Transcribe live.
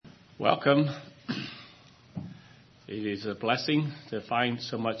Welcome. It is a blessing to find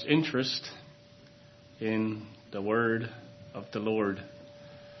so much interest in the word of the Lord.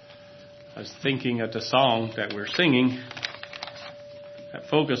 I was thinking of the song that we're singing. That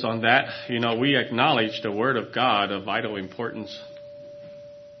focus on that. We acknowledge the word of God of vital importance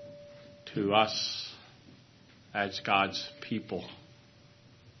to us as God's people.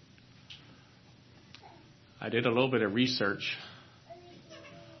 I did a little bit of research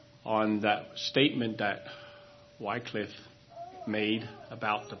on that statement that Wycliffe made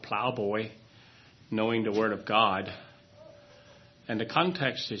about the plowboy knowing the Word of God. And the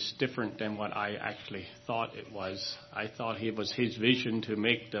context is different than what I actually thought it was. I thought it was his vision to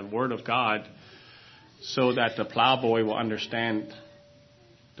make the Word of God so that the plowboy will understand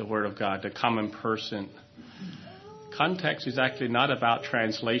the Word of God, the common person. Context is actually not about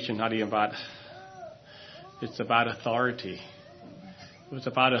translation, it's about authority. It was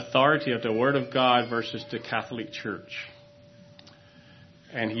about authority of the Word of God versus the Catholic Church.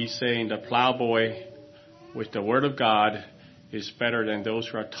 And he's saying the plowboy with the Word of God is better than those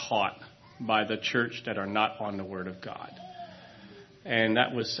who are taught by the church that are not on the Word of God. And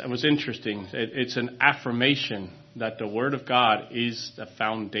that was interesting. It's an affirmation that the Word of God is the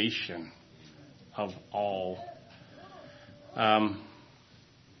foundation of all.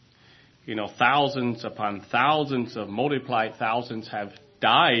 Thousands upon thousands of multiplied thousands have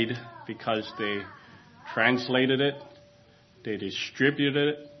died because they translated it, they distributed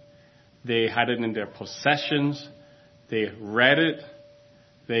it, they had it in their possessions, they read it,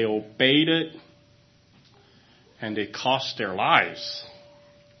 they obeyed it, and it cost their lives.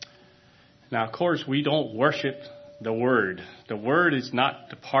 Now, of course, we don't worship the Word. The Word is not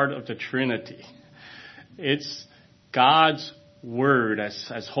the part of the Trinity. It's God's Word.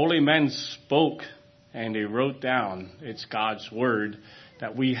 As holy men spoke and they wrote down, it's God's Word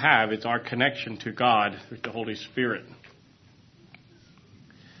that we have. It's our connection to God with the Holy Spirit.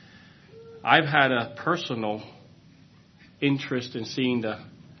 I've had a personal interest in seeing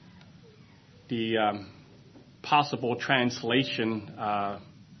the possible translation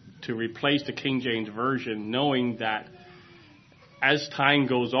to replace the King James Version, knowing that as time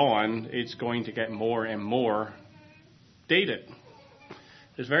goes on, it's going to get more and more dated.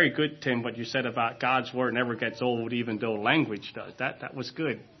 It's very good, Tim, what you said about God's Word never gets old, even though language does. That was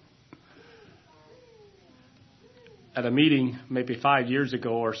good. At a meeting maybe 5 years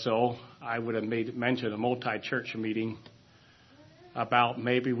ago or so, I would have made mention a multi-church meeting about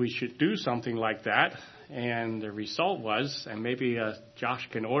maybe we should do something like that. And the result was, and maybe Josh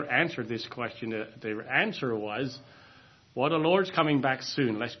can answer this question, the answer was, well, the Lord's coming back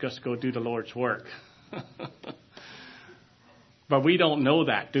soon. Let's just go do the Lord's work. But we don't know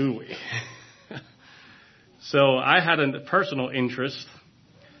that, do we? So I had a personal interest,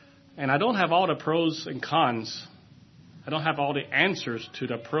 and I don't have all the pros and cons. I don't have all the answers to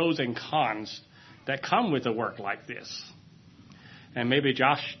the pros and cons that come with a work like this. And maybe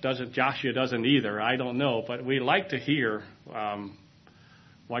Joshua doesn't either. I don't know. But we like to hear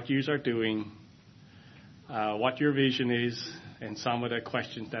what you are doing, what your vision is, and some of the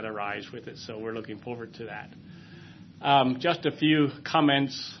questions that arise with it. So we're looking forward to that. Just a few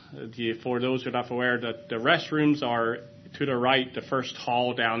comments for those who are not aware that the restrooms are to the right, the first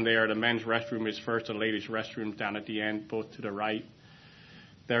hall down there. The men's restroom is first, the ladies' restroom down at the end, both to the right.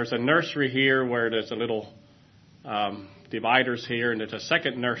 There's a nursery here where there's a little dividers here, and there's a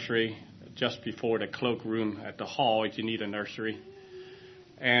second nursery just before the cloakroom at the hall if you need a nursery.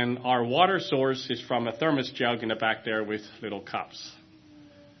 And our water source is from a thermos jug in the back there with little cups.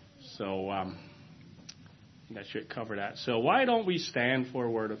 So that should cover that. So why don't we stand for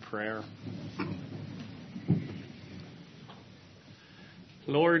a word of prayer?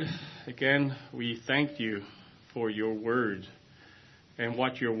 Lord, again, we thank you for your word and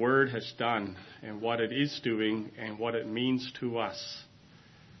what your word has done and what it is doing and what it means to us.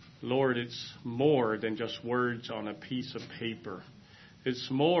 Lord, it's more than just words on a piece of paper.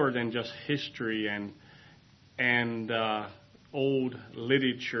 It's more than just history and old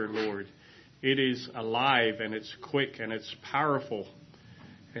literature, Lord. It is alive and it's quick and it's powerful.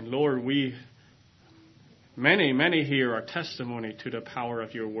 And Lord, many here are testimony to the power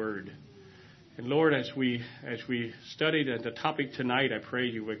of your word. And Lord, as we studied the topic tonight, I pray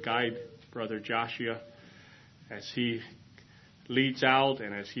you would guide Brother Joshua as he leads out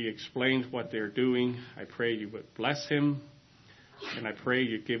and as he explains what they're doing. I pray you would bless him. And I pray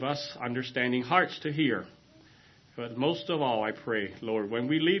you give us understanding hearts to hear. But most of all, I pray, Lord, when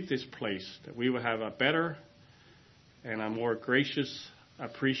we leave this place, that we will have a better and a more gracious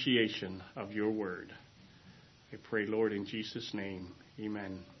appreciation of your word. I pray, Lord, in Jesus' name.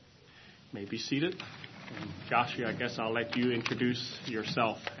 Amen. may be seated. And Joshua, I guess I'll let you introduce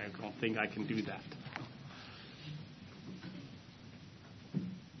yourself. I don't think I can do that.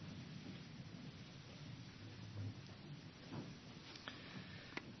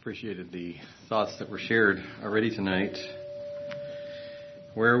 Appreciated the thoughts that were shared already tonight.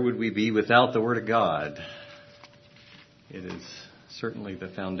 Where would we be without the Word of God? It is certainly the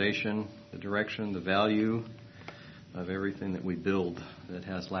foundation, the direction, the value of everything that we build that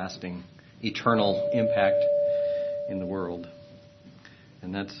has lasting, eternal impact in the world.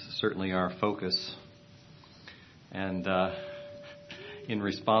 And that's certainly our focus. And in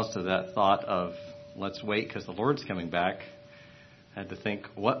response to that thought of let's wait because the Lord's coming back, I had to think,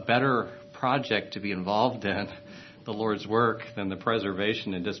 what better project to be involved in the Lord's work than the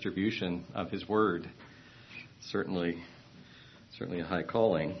preservation and distribution of His Word. Certainly a high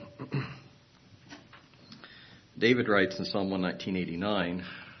calling. David writes in Psalm 119:89,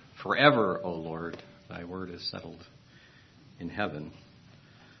 "Forever, O Lord, thy word is settled in heaven,"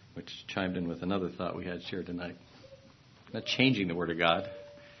 which chimed in with another thought we had shared tonight. Not changing the Word of God,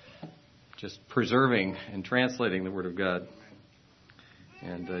 just preserving and translating the Word of God.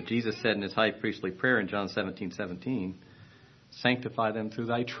 And Jesus said in His high priestly prayer in John 17:17, "Sanctify them through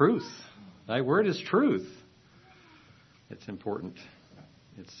thy truth. Thy word is truth." It's important.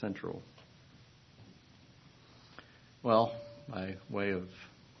 It's central. Well, by way of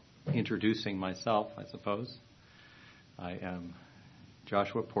introducing myself, I suppose, I am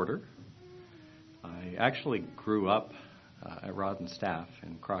Joshua Porter. I actually grew up at Rod and Staff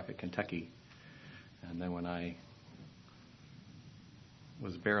in Crockett, Kentucky. And then when I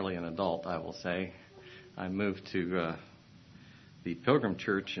was barely an adult, I will say, I moved to the Pilgrim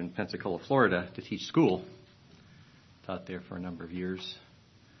Church in Pensacola, Florida to teach school. Taught there for a number of years.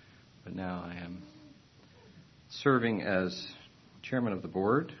 But now I am serving as chairman of the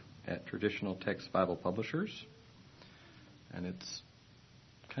board at Traditional Text Bible Publishers. And it's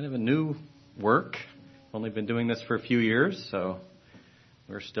kind of a new work. Only been doing this for a few years, so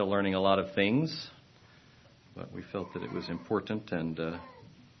we're still learning a lot of things. But we felt that it was important and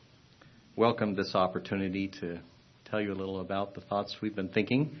welcomed this opportunity to tell you a little about the thoughts we've been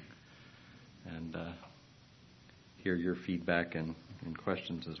thinking and hear your feedback and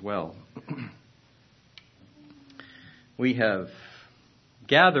questions as well. We have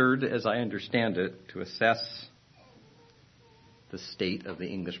gathered, as I understand it, to assess the state of the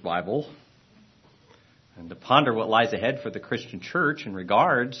English Bible and to ponder what lies ahead for the Christian church in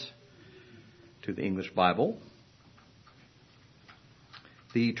regards to the English Bible.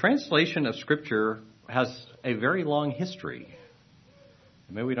 The translation of Scripture has a very long history.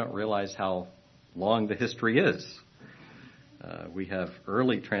 Maybe we don't realize how long the history is. We have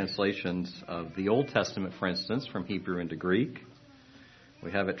early translations of the Old Testament, for instance, from Hebrew into Greek.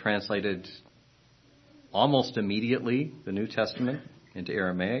 We have it translated almost immediately, the New Testament, into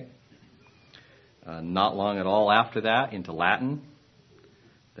Aramaic. Not long at all after that, into Latin,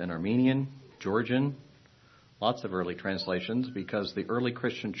 then Armenian, Georgian, lots of early translations, because the early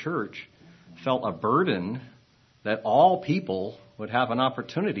Christian church felt a burden that all people would have an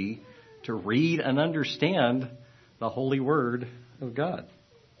opportunity to read and understand the holy word of God.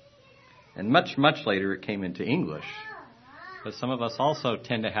 And much, much later it came into English. But some of us also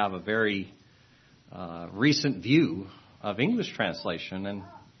tend to have a very recent view of English translation, and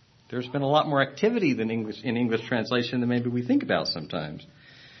there's been a lot more activity in English translation than maybe we think about sometimes.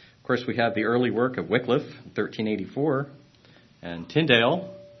 Of course, we have the early work of Wycliffe, 1384, and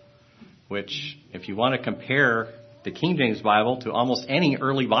Tyndale, which, if you want to compare the King James Bible to almost any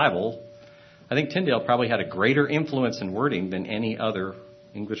early Bible, I think Tyndale probably had a greater influence in wording than any other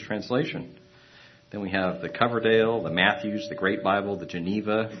English translation. Then we have the Coverdale, the Matthews, the Great Bible, the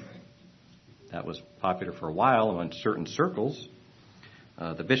Geneva. That was popular for a while in certain circles.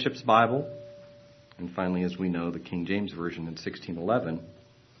 The Bishop's Bible. And finally, as we know, the King James Version in 1611.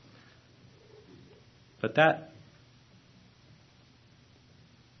 But that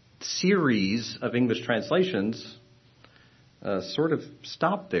series of English translations sort of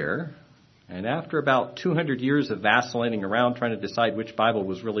stopped there. And after about 200 years of vacillating around trying to decide which Bible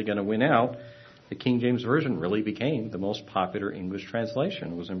was really going to win out, the King James Version really became the most popular English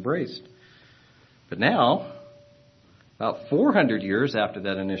translation. It was embraced. But now, about 400 years after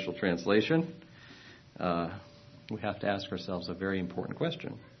that initial translation, we have to ask ourselves a very important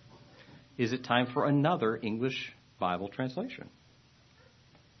question. Is it time for another English Bible translation?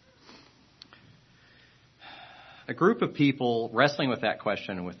 A group of people wrestling with that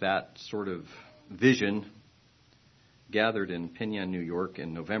question and with that sort of vision gathered in Pinyon, New York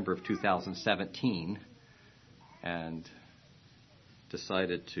in November of 2017 and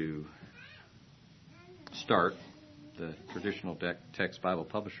decided to START, the Traditional Text Bible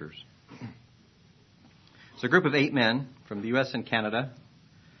Publishers. It's a group of 8 men from the U.S. and Canada,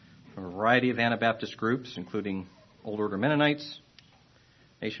 from a variety of Anabaptist groups, including Old Order Mennonites,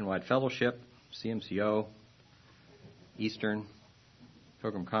 Nationwide Fellowship, CMCO, Eastern,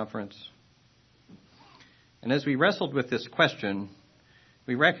 Pilgrim Conference. And as we wrestled with this question,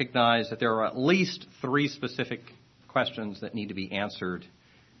 we recognized that there are at least 3 specific questions that need to be answered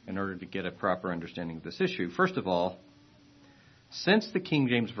in order to get a proper understanding of this issue. First of all, since the King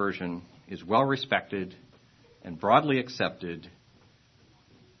James Version is well respected and broadly accepted,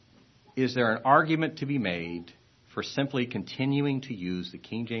 is there an argument to be made for simply continuing to use the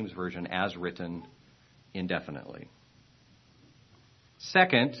King James Version as written indefinitely?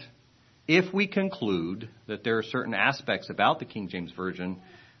 Second, if we conclude that there are certain aspects about the King James Version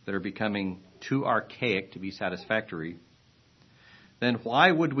that are becoming too archaic to be satisfactory, then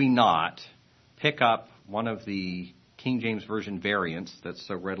why would we not pick up one of the King James Version variants that's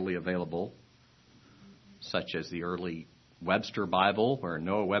so readily available, such as the early Webster Bible, where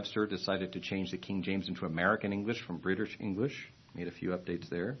Noah Webster decided to change the King James into American English from British English, made a few updates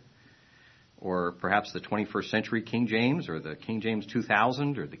there. Or perhaps the 21st Century King James, or the King James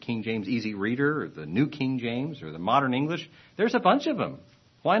 2000, or the King James Easy Reader, or the New King James, or the Modern English. There's a bunch of them.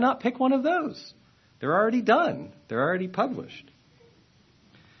 Why not pick one of those? They're already done. They're already published.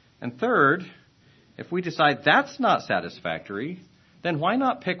 And third, if we decide that's not satisfactory, then why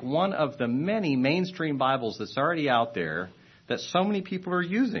not pick one of the many mainstream Bibles that's already out there that so many people are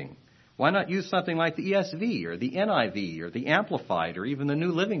using? Why not use something like the ESV or the NIV or the Amplified or even the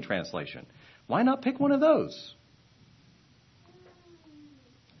New Living Translation? Why not pick one of those?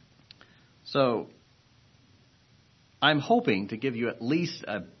 So, I'm hoping to give you at least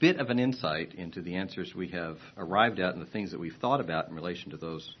a bit of an insight into the answers we have arrived at and the things that we've thought about in relation to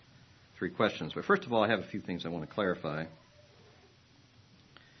those 3 questions. But first of all, I have a few things I want to clarify.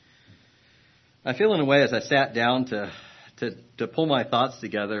 I feel in a way as I sat down to pull my thoughts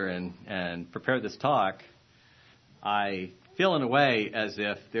together and prepare this talk, I feel in a way as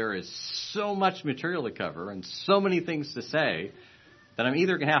if there is so much material to cover and so many things to say that I'm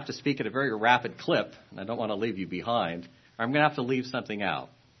either going to have to speak at a very rapid clip, and I don't want to leave you behind, or I'm going to have to leave something out.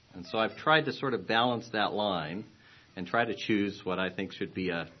 And so I've tried to sort of balance that line and try to choose what I think should be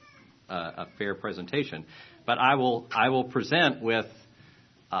a fair presentation. But I will present with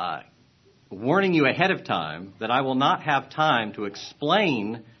warning you ahead of time that I will not have time to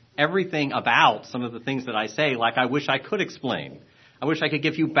explain everything about some of the things that I say like I wish I could explain. I wish I could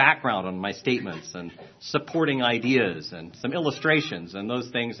give you background on my statements and supporting ideas and some illustrations and those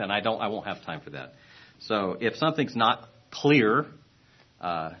things, and I won't have time for that. So if something's not clear,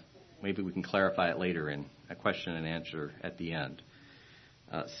 maybe we can clarify it later in a question and answer at the end.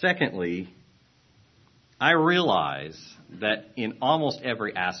 Secondly, I realize that in almost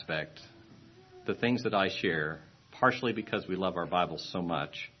every aspect, the things that I share, partially because we love our Bibles so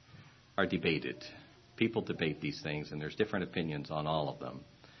much, are debated. People debate these things, and there's different opinions on all of them.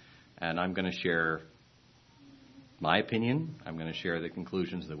 And I'm going to share my opinion. I'm going to share the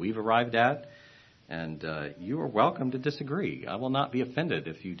conclusions that we've arrived at. And you are welcome to disagree. I will not be offended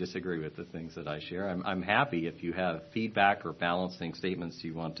if you disagree with the things that I share. I'm happy if you have feedback or balancing statements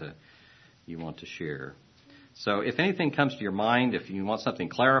you want to share. So if anything comes to your mind, if you want something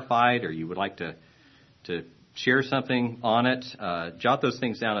clarified or you would like to share something on it, jot those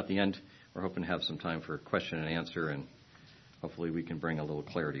things down at the end. We're hoping to have some time for question and answer, and hopefully we can bring a little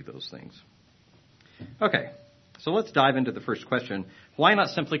clarity to those things. Okay, so let's dive into the first question. Why not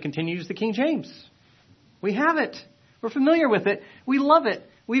simply continue to use the King James? We have it. We're familiar with it. We love it.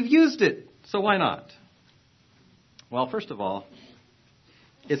 We've used it. So why not? Well, first of all,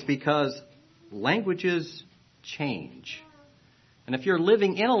 it's because languages change. And if you're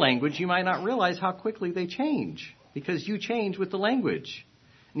living in a language, you might not realize how quickly they change because you change with the language.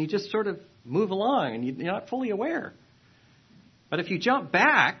 And you just sort of move along and you're not fully aware. But if you jump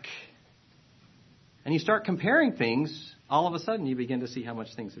back and you start comparing things, all of a sudden you begin to see how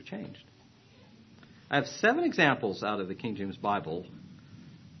much things have changed. I have 7 examples out of the King James Bible,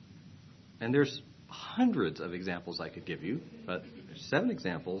 and there's hundreds of examples I could give you, but there's 7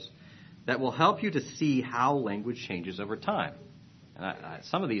 examples that will help you to see how language changes over time. And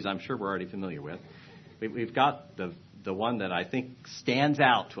some of these I'm sure we're already familiar with. We've got the one that I think stands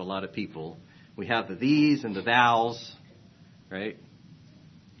out to a lot of people. We have the these and the thous, right?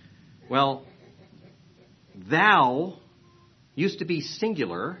 Well, thou used to be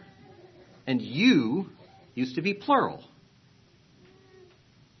singular, and you used to be plural,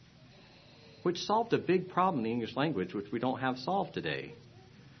 which solved a big problem in the English language, which we don't have solved today.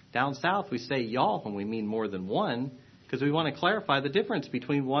 Down south, we say y'all when we mean more than one because we want to clarify the difference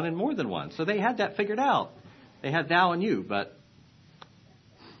between one and more than one. So they had that figured out. They had thou and you, but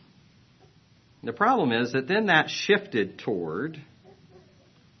the problem is that then that shifted toward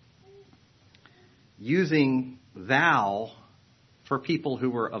using thou for people who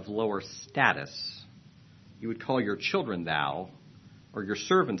were of lower status. You would call your children thou, or your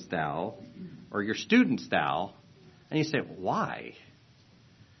servants thou, or your students thou. And you say, why?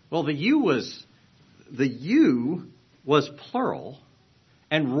 Well, the you was plural,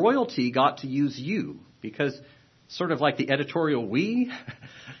 and royalty got to use you, because sort of like the editorial we,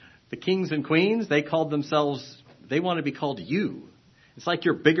 the kings and queens, they called themselves, they want to be called you. It's like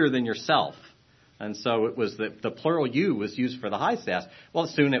you're bigger than yourself. And so it was the plural you was used for the high status. Well,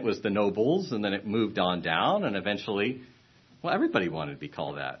 soon it was the nobles, and then it moved on down, and eventually, well, everybody wanted to be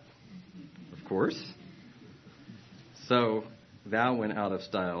called that, of course. So thou went out of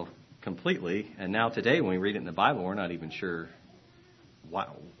style completely, and now today when we read it in the Bible, we're not even sure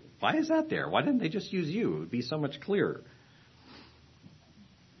why is that there? Why didn't they just use you? It would be so much clearer.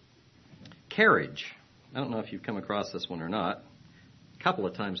 Carriage. I don't know if you've come across this one or not. A couple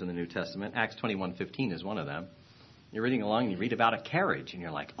of times in the New Testament. Acts 21:15 is one of them. You're reading along and you read about a carriage, and you're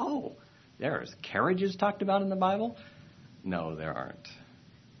like, oh, there's carriages talked about in the Bible? No, there aren't.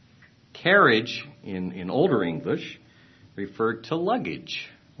 Carriage in older English referred to luggage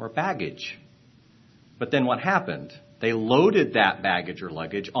or baggage. But then what happened? They loaded that baggage or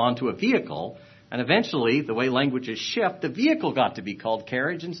luggage onto a vehicle, and eventually, the way languages shift, the vehicle got to be called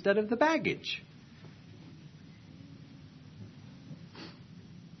carriage instead of the baggage.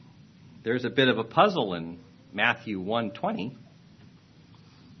 There's a bit of a puzzle in Matthew 1:20,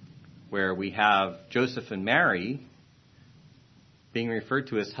 where we have Joseph and Mary being referred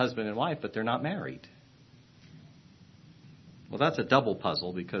to as husband and wife, but they're not married. Well, that's a double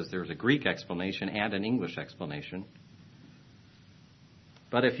puzzle because there's a Greek explanation and an English explanation.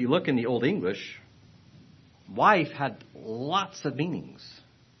 But if you look in the Old English, wife had lots of meanings.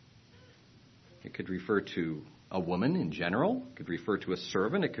 It could refer to a woman in general. It could refer to a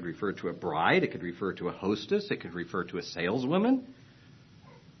servant. It could refer to a bride. It could refer to a hostess. It could refer to a saleswoman.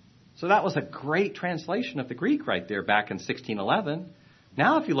 So that was a great translation of the Greek right there back in 1611.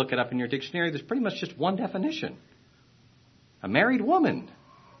 Now if you look it up in your dictionary, there's pretty much just one definition. A married woman.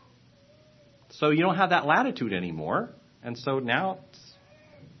 So you don't have that latitude anymore. And so now it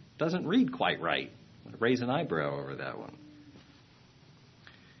doesn't read quite right. Raise an eyebrow over that one.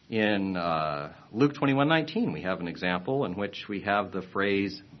 In Luke 21:19, we have an example in which we have the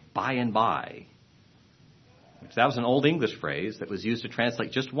phrase by and by. That was an Old English phrase that was used to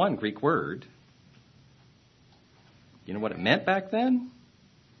translate just one Greek word. You know what it meant back then?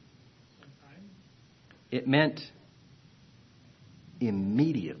 It meant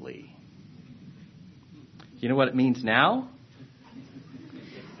immediately. You know what it means now?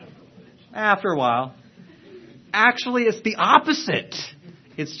 After a while. Actually, it's the opposite.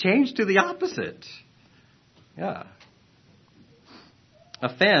 It's changed to the opposite. Yeah.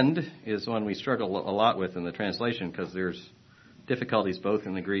 Offend is one we struggle a lot with in the translation because there's difficulties both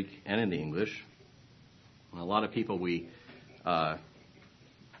in the Greek and in the English. A lot of people we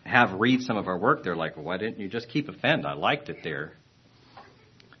have read some of our work, they're like, well, why didn't you just keep offend? I liked it there.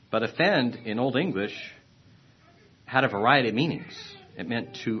 But offend in Old English had a variety of meanings. It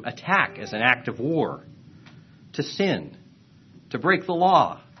meant to attack as an act of war, to sin, to break the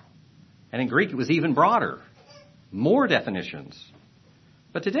law. And in Greek, it was even broader, more definitions.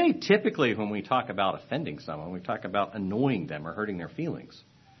 But today, typically, when we talk about offending someone, we talk about annoying them or hurting their feelings,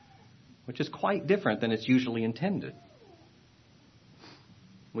 which is quite different than it's usually intended.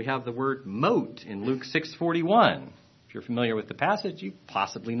 We have the word mote in Luke 6:41. If you're familiar with the passage, you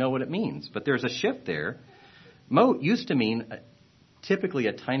possibly know what it means. But there's a shift there. Mote used to mean typically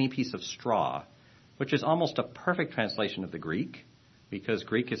a tiny piece of straw, which is almost a perfect translation of the Greek, because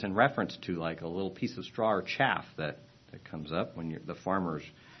Greek is in reference to like a little piece of straw or chaff that comes up when the farmer's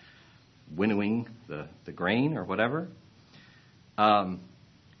winnowing the grain or whatever. And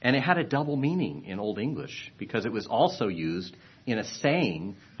it had a double meaning in Old English because it was also used in a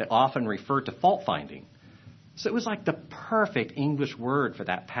saying that often referred to fault finding. So it was like the perfect English word for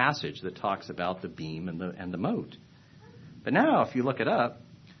that passage that talks about the beam and the mote. But now, if you look it up,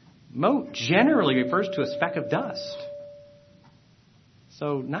 mote generally refers to a speck of dust.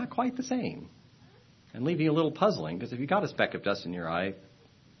 So not quite the same. And leaving you a little puzzling, because if you got a speck of dust in your eye,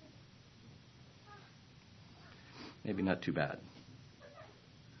 maybe not too bad.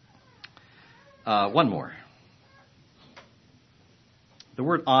 One more. The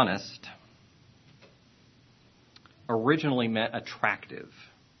word honest originally meant attractive.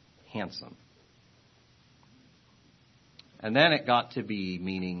 handsome. And then it got to be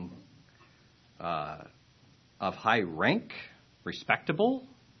meaning of high rank, respectable,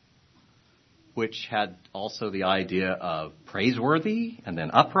 which had also the idea of praiseworthy and then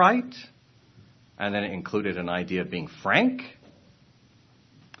upright, and then it included an idea of being frank.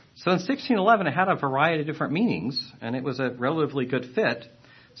 So in 1611, it had a variety of different meanings, and it was a relatively good fit.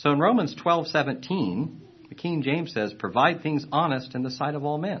 So in Romans 12:17, the King James says, "Provide things honest in the sight of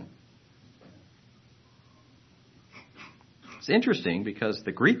all men." It's interesting because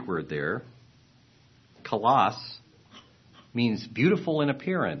the Greek word there, kalos, means beautiful in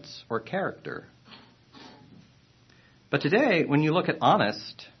appearance or character. But today, when you look at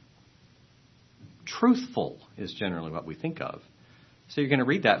honest, truthful is generally what we think of. So you're going to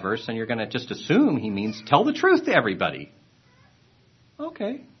read that verse and you're going to just assume he means tell the truth to everybody.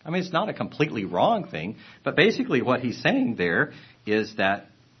 Okay. I mean, it's not a completely wrong thing, but basically what he's saying there is that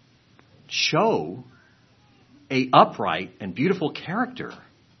show a upright and beautiful character,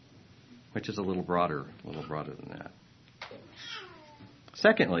 which is a little broader than that.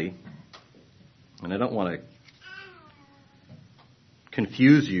 Secondly, and I don't want to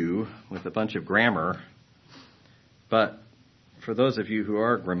confuse you with a bunch of grammar, but for those of you who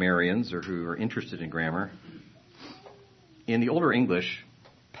are grammarians or who are interested in grammar, in the Older English,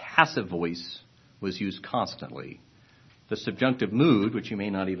 passive voice was used constantly. The subjunctive mood, which you may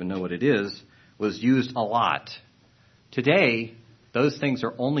not even know what it is, was used a lot. Today, those things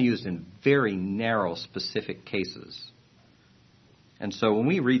are only used in very narrow, specific cases. And so when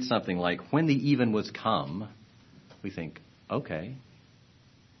we read something like, when the even was come, we think, okay.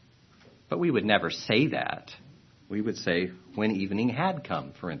 But we would never say that. We would say, when evening had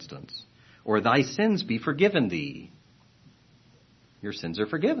come, for instance. Or thy sins be forgiven thee. Your sins are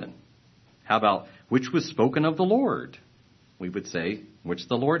forgiven. How about, which was spoken of the Lord? We would say, which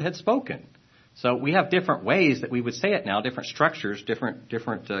the Lord had spoken. So we have different ways that we would say it now, different structures, different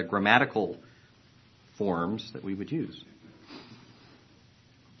grammatical forms that we would use.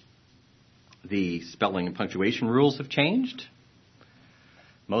 The spelling and punctuation rules have changed.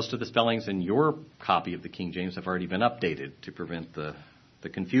 Most of the spellings in your copy of the King James have already been updated to prevent the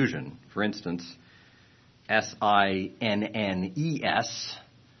confusion. For instance, S-I-N-N-E-S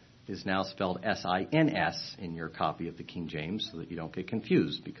is now spelled S-I-N-S in your copy of the King James so that you don't get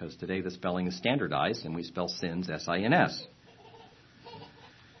confused, because today the spelling is standardized and we spell sins S-I-N-S.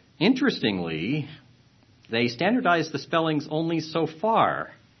 Interestingly, they standardized the spellings only so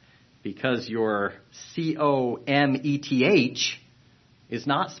far, because your C-O-M-E-T-H is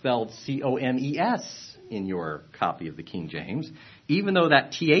not spelled C-O-M-E-S in your copy of the King James, even though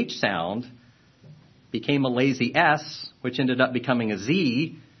that T-H sound became a lazy S, which ended up becoming a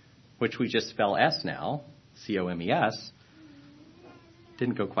Z, which we just spell S now, C-O-M-E-S,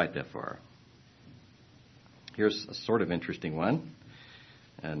 didn't go quite that far. Here's a sort of interesting one,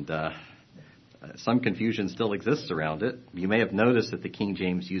 and some confusion still exists around it. You may have noticed that the King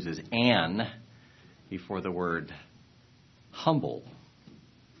James uses "an" before the word humble.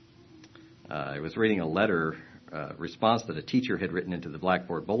 I was reading a letter response that a teacher had written into the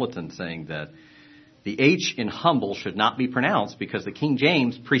Blackboard Bulletin saying that the H in humble should not be pronounced because the King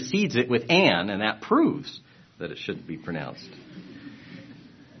James precedes it with "an," and that proves that it shouldn't be pronounced.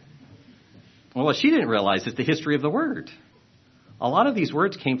 Well, what she didn't realize is the history of the word. A lot of these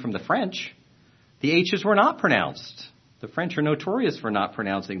words came from the French. The H's were not pronounced. The French are notorious for not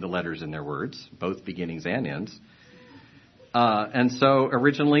pronouncing the letters in their words, both beginnings and ends. And so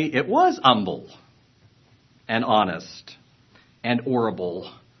originally it was humble and honest and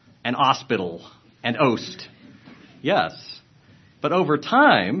orable and hospital and oast. Yes. But over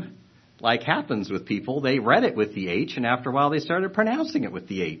time, like happens with people, they read it with the H, and after a while they started pronouncing it with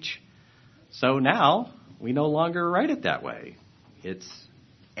the H. So now we no longer write it that way. It's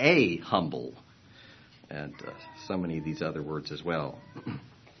a humble. And so many of these other words as well.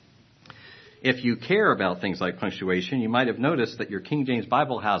 If you care about things like punctuation, you might have noticed that your King James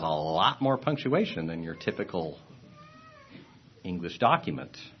Bible has a lot more punctuation than your typical English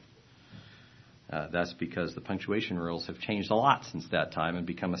document. That's because the punctuation rules have changed a lot since that time and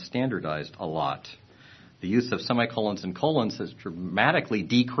become standardized a lot. The use of semicolons and colons has dramatically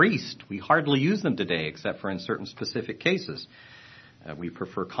decreased. We hardly use them today except for in certain specific cases. We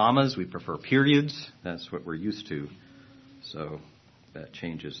prefer commas, we prefer periods. That's what we're used to. So that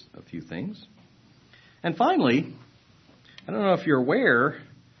changes a few things. And finally, I don't know if you're aware,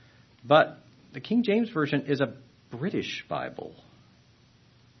 but the King James Version is a British Bible.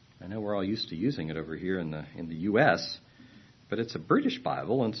 I know we're all used to using it over here in the U.S., but it's a British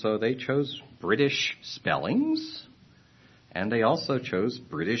Bible, and so they chose British spellings And they also chose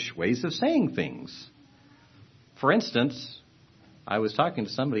British ways of saying things. For instance, I was talking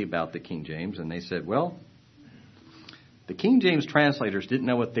to somebody about the King James, and they said, well, the King James translators didn't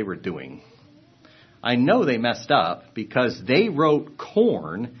know what they were doing. I know they messed up because they wrote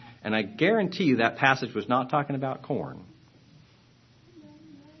corn, and I guarantee you that passage was not talking about corn.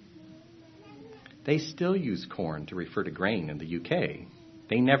 They still use corn to refer to grain in the UK.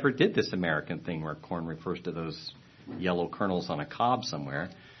 They never did this American thing where corn refers to those yellow kernels on a cob somewhere.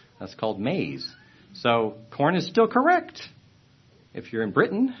 That's called maize. So corn is still correct if you're in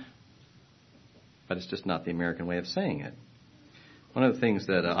Britain, but it's just not the American way of saying it. One of the things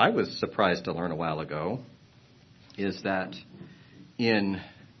that I was surprised to learn a while ago is that in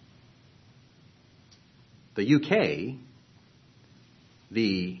the UK,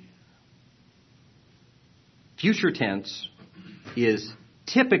 the future tense is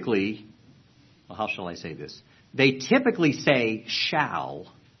typically, well, how shall I say this? They typically say shall,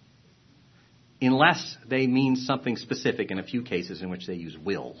 unless they mean something specific in a few cases in which they use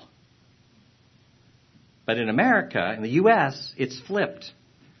will. But in America, in the U.S., it's flipped.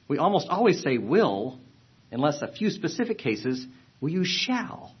 We almost always say will, unless a few specific cases we use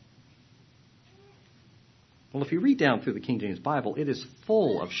shall. Well, if you read down through the King James Bible, it is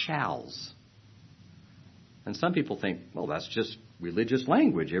full of shalls. And some people think, well, that's just religious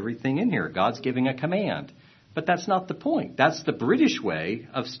language, everything in here. God's giving a command. But that's not the point. That's the British way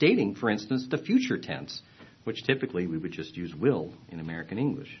of stating, for instance, the future tense, which typically we would just use will in American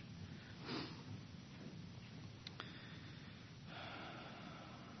English.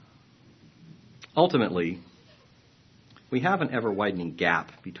 Ultimately, we have an ever-widening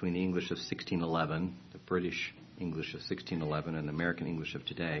gap between the English of 1611, the British English of 1611, and the American English of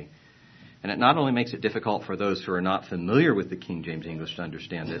today. And it not only makes it difficult for those who are not familiar with the King James English to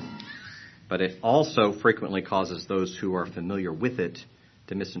understand it, but it also frequently causes those who are familiar with it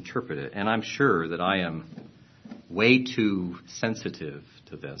to misinterpret it. And I'm sure that I am way too sensitive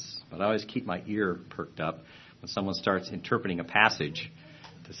to this, but I always keep my ear perked up when someone starts interpreting a passage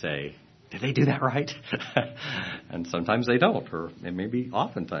to say, did they do that right? And sometimes they don't, or maybe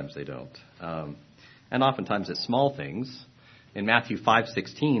oftentimes they don't. And oftentimes it's small things. In Matthew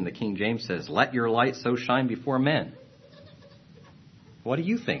 5:16, the King James says, let your light so shine before men. What do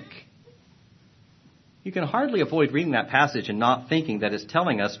you think? You can hardly avoid reading that passage and not thinking that it's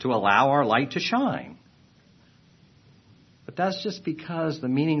telling us to allow our light to shine. But that's just because the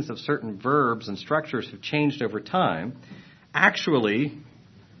meanings of certain verbs and structures have changed over time. Actually,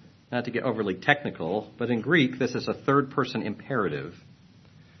 not to get overly technical, but in Greek, this is a third-person imperative.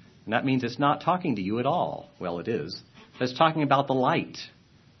 And that means it's not talking to you at all. Well, it is. But it's talking about the light.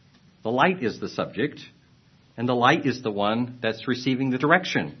 The light is the subject, and the light is the one that's receiving the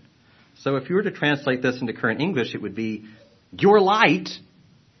direction. So if you were to translate this into current English, it would be, your light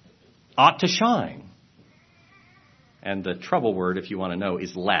ought to shine. And the trouble word, if you want to know,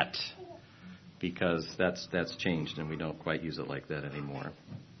 is let, because that's changed, and we don't quite use it like that anymore.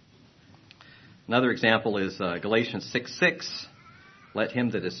 Another example is Galatians 6:6. Let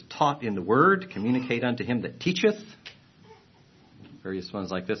him that is taught in the word communicate unto him that teacheth. Various ones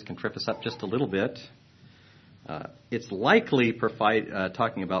like this can trip us up just a little bit. It's likely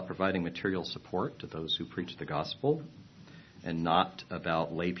talking about providing material support to those who preach the gospel, and not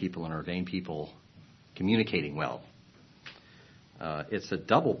about lay people and ordained people communicating well. It's a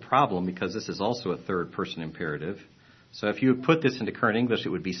double problem because this is also a third-person imperative. So if you put this into current English, it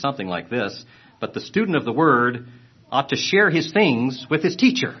would be something like this. But the student of the word ought to share his things with his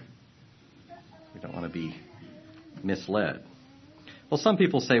teacher. We don't want to be misled. Well, some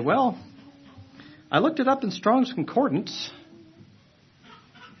people say, well, I looked it up in Strong's Concordance.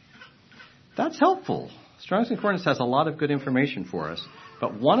 That's helpful. Strong's Concordance has a lot of good information for us.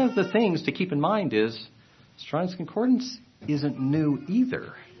 But one of the things to keep in mind is Strong's Concordance isn't new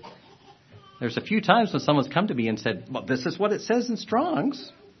either. There's a few times when someone's come to me and said, well, this is what it says in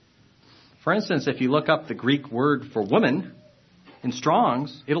Strong's. For instance, if you look up the Greek word for woman in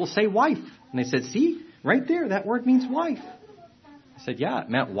Strong's, it'll say wife. And they said, see, right there, that word means wife. I said, yeah, it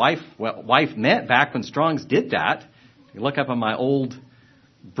meant wife. Well, wife meant back when Strong's did that. You look up on my old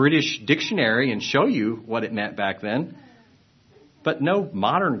British dictionary and show you what it meant back then. But no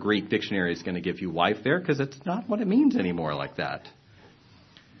modern Greek dictionary is going to give you wife there because it's not what it means anymore like that.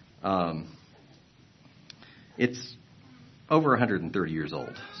 It's over 130 years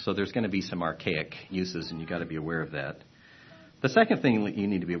old, so there's going to be some archaic uses, and you've got to be aware of that. The second thing that you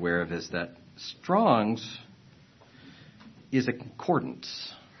need to be aware of is that Strong's is a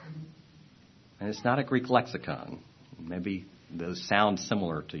concordance, and it's not a Greek lexicon. Maybe those sound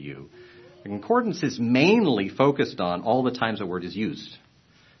similar to you, The concordance is mainly focused on all the times a word is used.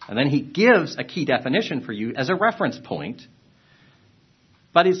 And then he gives a key definition for you as a reference point.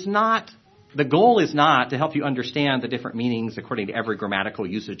 But the goal is not to help you understand the different meanings according to every grammatical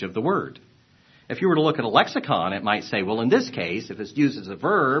usage of the word. If you were to look at a lexicon, it might say, well, in this case, if it's used as a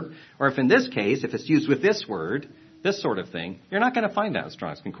verb, or if in this case, if it's used with this word, this sort of thing, you're not going to find that in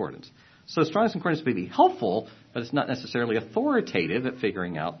Strong's Concordance. So Strong's Concordance may be helpful, but it's not necessarily authoritative at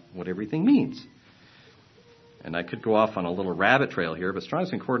figuring out what everything means. And I could go off on a little rabbit trail here, but Strong's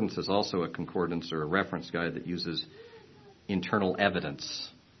Concordance is also a concordance or a reference guide that uses internal evidence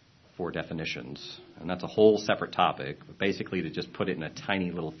for definitions. And that's a whole separate topic. But basically, to just put it in a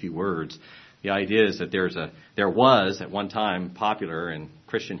tiny little few words, the idea is that there was at one time popular in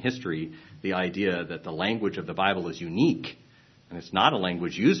Christian history the idea that the language of the Bible is unique. And it's not a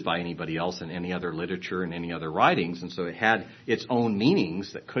language used by anybody else in any other literature and any other writings. And so it had its own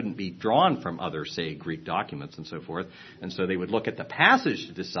meanings that couldn't be drawn from other, say, Greek documents and so forth. And so they would look at the passage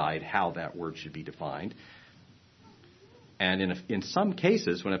to decide how that word should be defined. And in some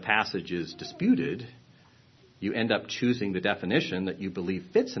cases, when a passage is disputed, you end up choosing the definition that you believe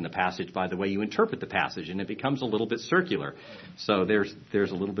fits in the passage by the way you interpret the passage. And it becomes a little bit circular. So there's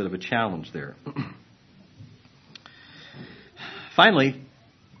a little bit of a challenge there. Finally,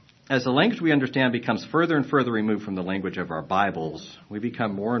 as the language we understand becomes further and further removed from the language of our Bibles, we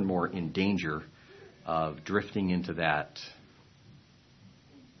become more and more in danger of drifting into that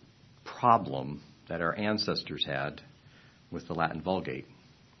problem that our ancestors had with the Latin Vulgate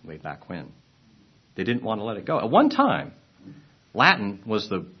way back when. They didn't want to let it go. At one time, Latin was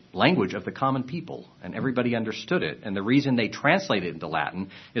the language of the common people, and everybody understood it. And the reason they translated it into Latin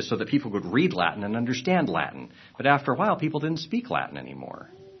is so that people could read Latin and understand Latin. But after a while, people didn't speak Latin anymore.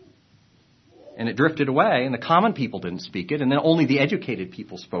 And it drifted away, and the common people didn't speak it, and then only the educated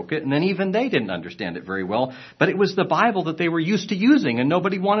people spoke it, and then even they didn't understand it very well. But it was the Bible that they were used to using, and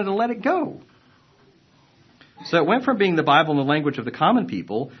nobody wanted to let it go. So it went from being the Bible in the language of the common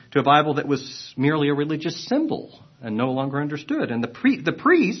people to a Bible that was merely a religious symbol and no longer understood. And the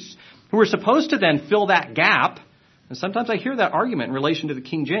priests, who were supposed to then fill that gap, and sometimes I hear that argument in relation to the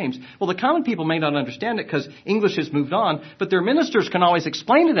King James, well, the common people may not understand it because English has moved on, but their ministers can always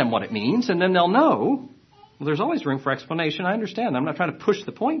explain to them what it means, and then they'll know. Well, there's always room for explanation. I understand. I'm not trying to push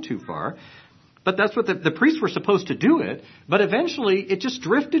the point too far. But that's what the priests were supposed to do it. But eventually, it just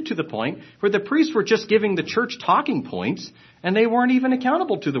drifted to the point where the priests were just giving the church talking points, and they weren't even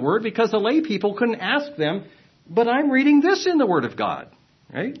accountable to the word because the lay people couldn't ask them, but I'm reading this in the Word of God,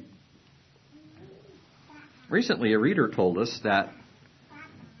 right? Recently, a reader told us that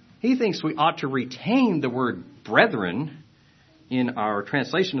he thinks we ought to retain the word brethren in our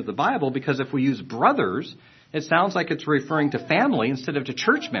translation of the Bible because if we use brothers, it sounds like it's referring to family instead of to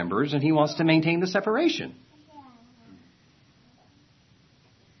church members, and he wants to maintain the separation.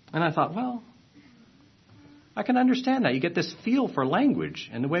 And I thought, well, I can understand that. You get this feel for language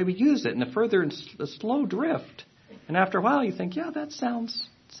and the way we use it, and a slow drift. And after a while, you think, yeah, that sounds.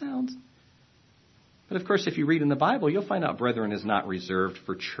 But of course, if you read in the Bible, you'll find out brethren is not reserved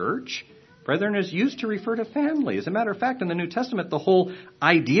for church. Brethren is used to refer to family. As a matter of fact, in the New Testament, the whole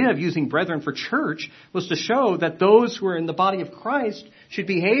idea of using brethren for church was to show that those who are in the body of Christ should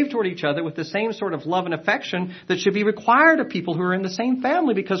behave toward each other with the same sort of love and affection that should be required of people who are in the same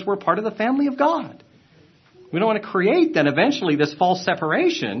family because we're part of the family of God. We don't want to create then eventually this false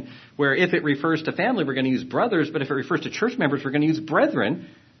separation where if it refers to family, we're going to use brothers, but if it refers to church members, we're going to use brethren.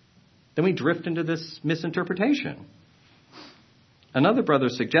 Then we drift into this misinterpretation. Another brother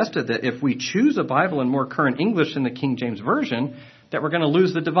suggested that if we choose a Bible in more current English than the King James Version, that we're going to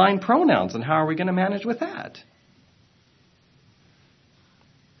lose the divine pronouns, and how are we going to manage with that?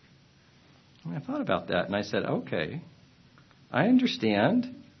 And I thought about that, and I said, okay, I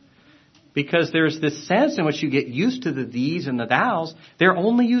understand, because there's this sense in which you get used to the these and the thous. They're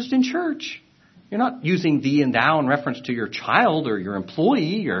only used in church. You're not using thee and thou in reference to your child or your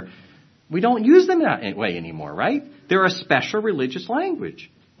employee, or we don't use them that way anymore, right? They're a special religious language.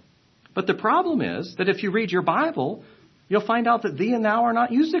 But the problem is that if you read your Bible, you'll find out that thee and thou are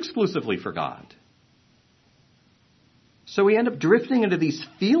not used exclusively for God. So we end up drifting into these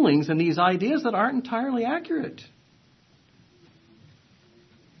feelings and these ideas that aren't entirely accurate.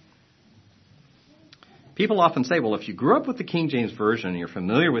 People often say, well, if you grew up with the King James Version and you're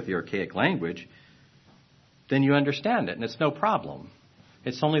familiar with the archaic language, then you understand it, and it's no problem.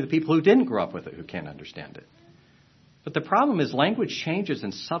 It's only the people who didn't grow up with it who can't understand it. But the problem is language changes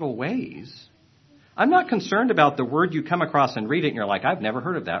in subtle ways. I'm not concerned about the word you come across and read it and you're like, I've never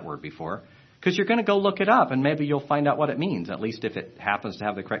heard of that word before. because you're going to go look it up and maybe you'll find out what it means, at least if it happens to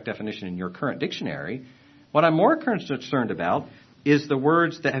have the correct definition in your current dictionary. What I'm more concerned about is the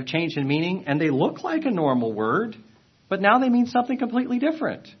words that have changed in meaning and they look like a normal word, but now they mean something completely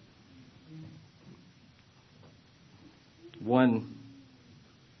different. One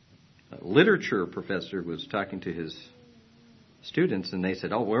literature professor was talking to his students, and they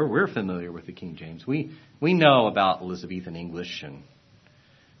said, "Oh, we're familiar with the King James. We know about Elizabethan English, and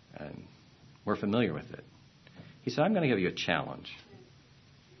we're familiar with it." He said, "I'm going to give you a challenge.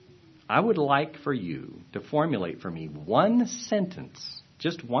 I would like for you to formulate for me one sentence,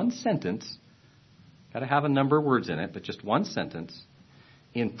 just one sentence, got to have a number of words in it, but just one sentence,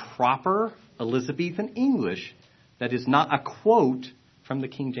 in proper Elizabethan English that is not a quote from the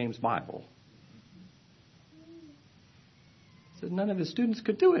King James Bible." So none of his students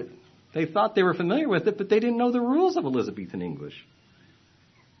could do it. They thought they were familiar with it, but they didn't know the rules of Elizabethan English.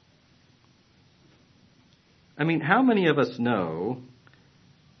 I mean, how many of us know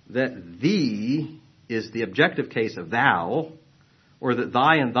that thee is the objective case of thou, or that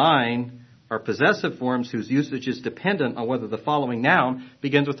thy and thine are possessive forms whose usage is dependent on whether the following noun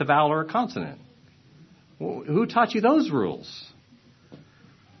begins with a vowel or a consonant? Who taught you those rules?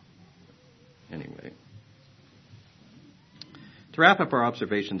 Anyway, to wrap up our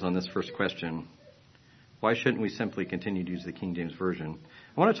observations on this first question, why shouldn't we simply continue to use the King James Version?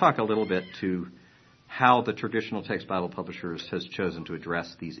 I want to talk a little bit to how the Traditional Text Bible Publishers has chosen to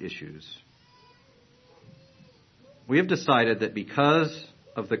address these issues. We have decided that because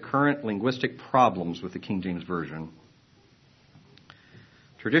of the current linguistic problems with the King James Version,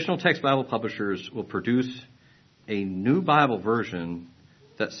 Traditional Text Bible Publishers will produce a new Bible version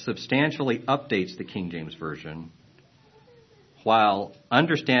that substantially updates the King James Version while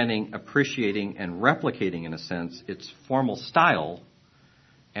understanding, appreciating, and replicating, in a sense, its formal style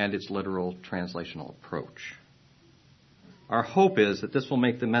and its literal translational approach. Our hope is that this will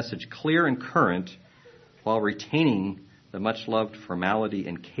make the message clear and current while retaining the much-loved formality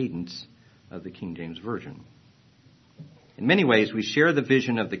and cadence of the King James Version. In many ways, we share the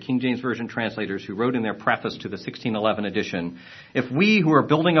vision of the King James Version translators who wrote in their preface to the 1611 edition, "If we who are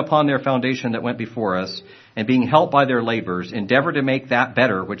building upon their foundation that went before us, and being helped by their labors, endeavor to make that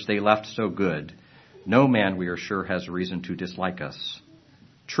better which they left so good, no man, we are sure, has reason to dislike us.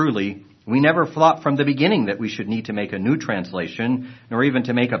 Truly, we never thought from the beginning that we should need to make a new translation, nor even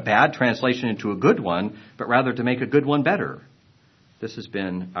to make a bad translation into a good one, but rather to make a good one better. This has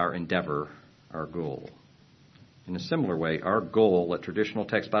been our endeavor, our goal." In a similar way, our goal at Traditional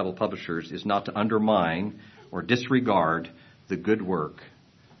Text Bible Publishers is not to undermine or disregard the good work,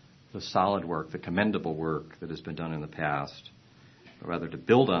 the solid work, the commendable work that has been done in the past, but rather to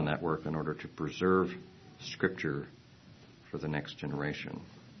build on that work in order to preserve Scripture for the next generation.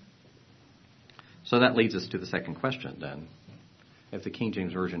 So that leads us to the second question then. If the King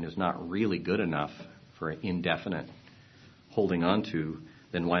James Version is not really good enough for indefinite holding on to,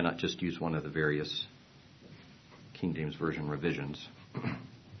 then why not just use one of the various King James Version revisions?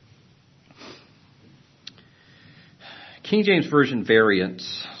 King James Version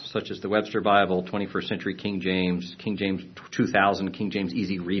variants, such as the Webster Bible, 21st Century King James 2000, King James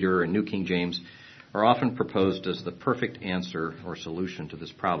Easy Reader, and New King James, are often proposed as the perfect answer or solution to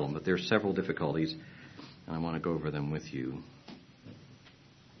this problem. But there are several difficulties, and I want to go over them with you.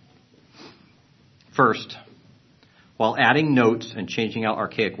 First, while adding notes and changing out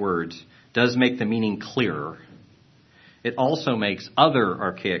archaic words does make the meaning clearer, it also makes other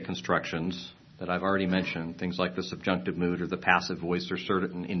archaic constructions that I've already mentioned, things like the subjunctive mood or the passive voice or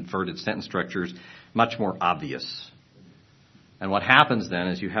certain inverted sentence structures, much more obvious. And what happens then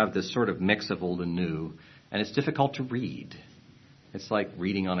is you have this sort of mix of old and new, and it's difficult to read. It's like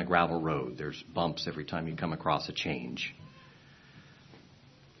reading on a gravel road. There's bumps every time you come across a change.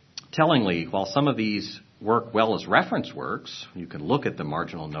 Tellingly, while some of these work well as reference works, you can look at the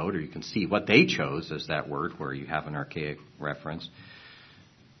marginal note or you can see what they chose as that word where you have an archaic reference.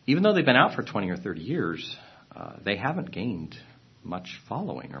 Even though they've been out for 20 or 30 years, they haven't gained much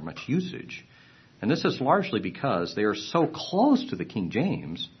following or much usage. And this is largely because they are so close to the King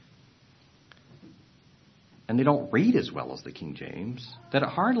James and they don't read as well as the King James that it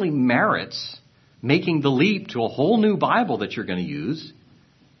hardly merits making the leap to a whole new Bible that you're going to use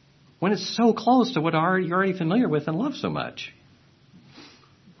when it's so close to what you're already familiar with and love so much.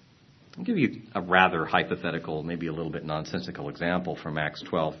 I'll give you a rather hypothetical, maybe a little bit nonsensical example from Acts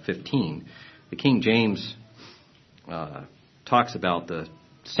 12:15. The King James talks about the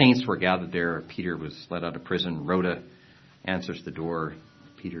saints were gathered there. Peter was let out of prison. Rhoda answers the door.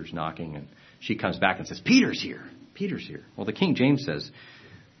 Peter's knocking, and she comes back and says, "Peter's here. Peter's here." Well, the King James says,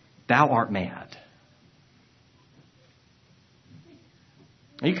 thou art mad.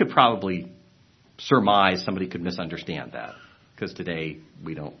 You could probably surmise somebody could misunderstand that, because today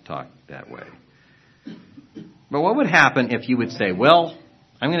we don't talk that way. But what would happen if you would say, well,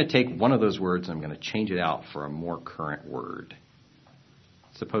 I'm going to take one of those words and I'm going to change it out for a more current word?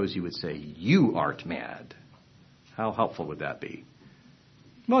 Suppose you would say, you art mad. How helpful would that be?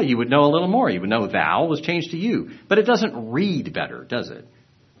 Well, you would know a little more. You would know thou was changed to you. But it doesn't read better, does it?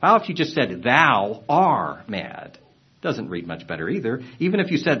 How if you just said, thou are mad? Doesn't read much better either. Even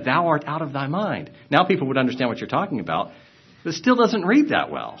if you said, thou art out of thy mind. Now people would understand what you're talking about. But it still doesn't read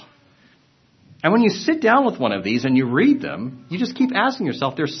that well. And when you sit down with one of these and you read them, you just keep asking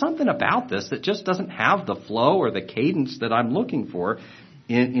yourself, there's something about this that just doesn't have the flow or the cadence that I'm looking for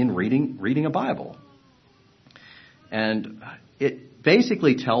in reading a Bible. And it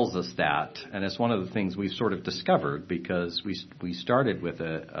basically tells us that, and it's one of the things we've sort of discovered, because we started with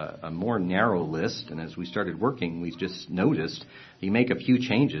a more narrow list, and as we started working, we just noticed you make a few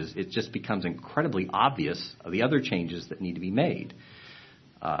changes, it just becomes incredibly obvious of the other changes that need to be made.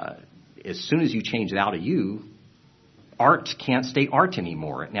 As soon as you change it out of you, art can't stay art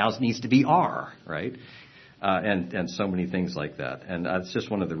anymore. It now needs to be R, right? And so many things like that. And that's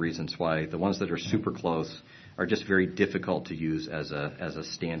just one of the reasons why the ones that are super close are just very difficult to use as a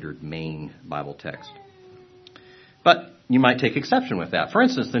standard main Bible text. But you might take exception with that. For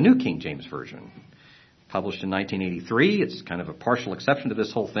instance, the New King James Version, published in 1983. It's kind of a partial exception to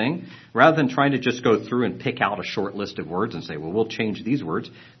this whole thing. Rather than trying to just go through and pick out a short list of words and say, well, we'll change these words,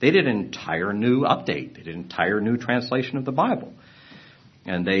 they did an entire new update. They did an entire new translation of the Bible.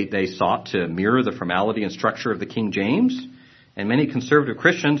 And they sought to mirror the formality and structure of the King James. And many conservative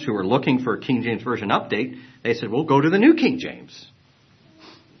Christians who were looking for a King James Version update, they said, well, go to the New King James.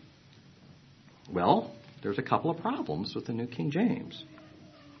 Well, there's a couple of problems with the New King James.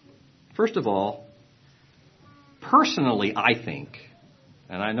 First of all, personally, I think,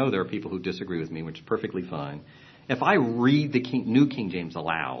 and I know there are people who disagree with me, which is perfectly fine, if I read the New King James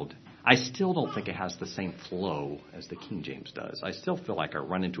aloud, I still don't think it has the same flow as the King James does. I still feel like I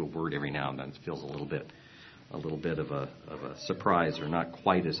run into a word every now and then. It feels a little bit of a surprise, or not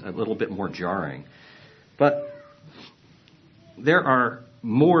quite a little bit more jarring. But there are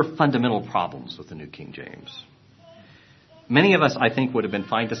more fundamental problems with the New King James. Many of us, I think, would have been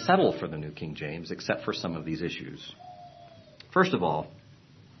fine to settle for the New King James, except for some of these issues. First of all,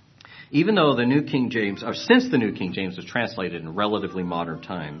 even though the New King James, or since the New King James was translated in relatively modern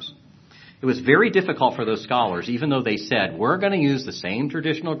times, it was very difficult for those scholars, even though they said, we're going to use the same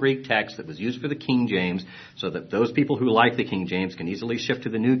traditional Greek text that was used for the King James, so that those people who like the King James can easily shift to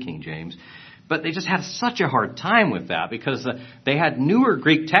the New King James. But they just had such a hard time with that, because they had newer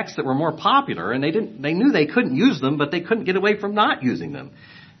Greek texts that were more popular, and they knew they couldn't use them, but they couldn't get away from not using them.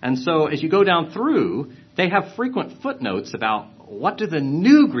 And so as you go down through, they have frequent footnotes about what do the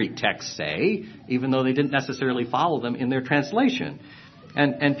new Greek texts say, even though they didn't necessarily follow them in their translation.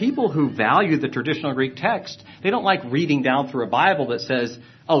 And people who value the traditional Greek text, they don't like reading down through a Bible that says,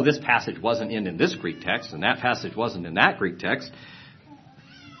 oh, this passage wasn't in this Greek text, and that passage wasn't in that Greek text,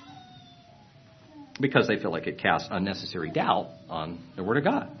 because they feel like it casts unnecessary doubt on the Word of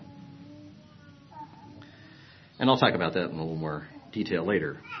God. And I'll talk about that in a little more detail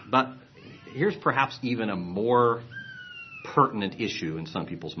later. But here's perhaps even a more pertinent issue in some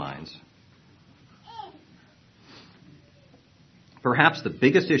people's minds. Perhaps the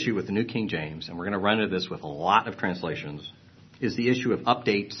biggest issue with the New King James, and we're going to run into this with a lot of translations, is the issue of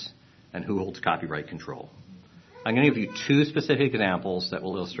updates and who holds copyright control. I'm going to give you two specific examples that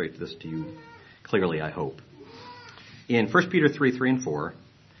will illustrate this to you clearly, I hope. In 1 Peter 3 and 4,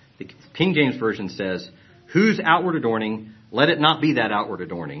 the King James Version says, whose outward adorning, let it not be that outward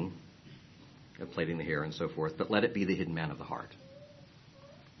adorning, of plaiting the hair and so forth, but let it be the hidden man of the heart.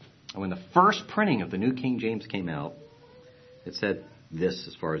 And when the first printing of the New King James came out, it said this,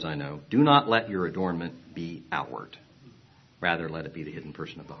 as far as I know, do not let your adornment be outward. Rather, let it be the hidden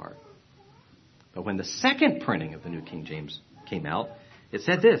person of the heart. But when the second printing of the New King James came out, it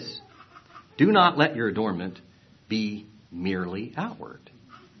said this, do not let your adornment be merely outward.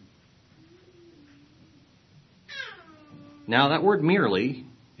 Now, that word merely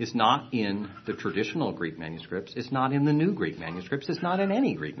is not in the traditional Greek manuscripts. It's not in the new Greek manuscripts. It's not in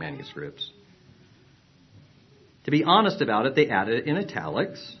any Greek manuscripts. To be honest about it, they added it in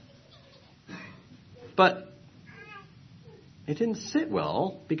italics. But it didn't sit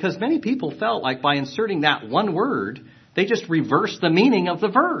well, because many people felt like by inserting that one word, they just reversed the meaning of the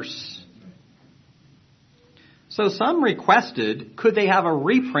verse. So some requested, could they have a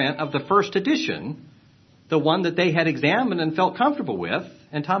reprint of the first edition, the one that they had examined and felt comfortable with,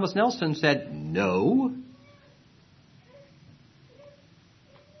 And Thomas Nelson said, no.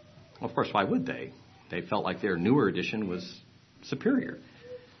 Of course, why would they? They felt like their newer edition was superior.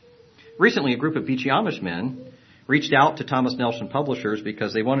 Recently, a group of Beachy Amish men reached out to Thomas Nelson Publishers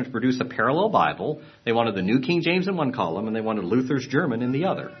because they wanted to produce a parallel Bible. They wanted the New King James in one column, and they wanted Luther's German in the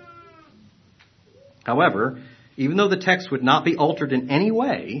other. However, even though the text would not be altered in any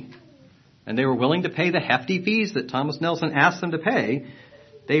way, and they were willing to pay the hefty fees that Thomas Nelson asked them to pay,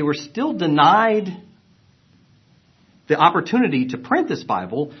 they were still denied the opportunity to print this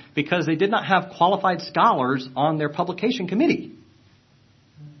Bible because they did not have qualified scholars on their publication committee.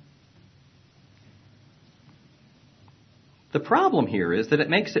 The problem here is that it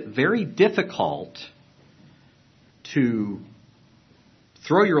makes it very difficult to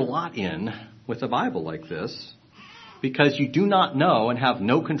throw your lot in with a Bible like this because you do not know and have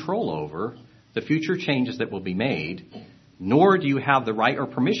no control over the future changes that will be made, nor do you have the right or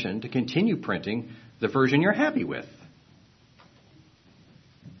permission to continue printing the version you're happy with.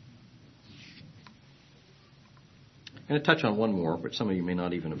 I'm going to touch on one more, which some of you may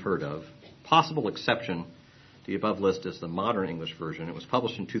not even have heard of. Possible exception to the above list is the Modern English Version. It was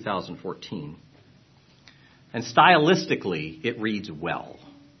published in 2014. And stylistically, it reads well.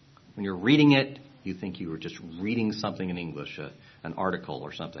 When you're reading it, you think you were just reading something in English, an article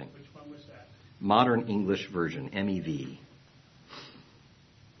or something. Which one was that? Modern English Version, MEV.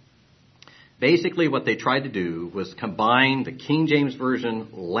 Basically, what they tried to do was combine the King James Version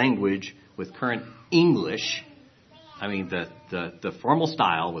language with current English. I mean, the formal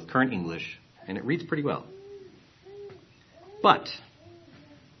style with current English, and it reads pretty well. But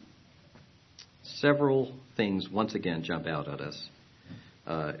several things once again jump out at us.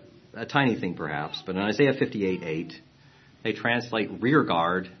 A tiny thing perhaps, but in Isaiah 58:8, they translate rear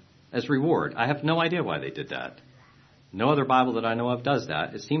guard as reward. I have no idea why they did that. No other Bible that I know of does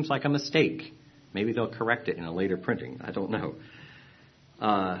that. It seems like a mistake. Maybe they'll correct it in a later printing. I don't know.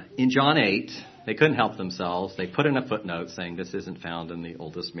 In John 8, they couldn't help themselves. They put in a footnote saying this isn't found in the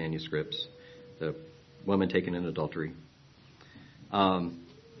oldest manuscripts, the woman taken in adultery.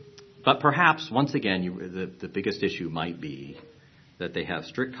 But perhaps, once again, the biggest issue might be that they have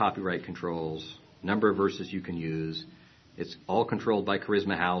strict copyright controls, number of verses you can use. It's all controlled by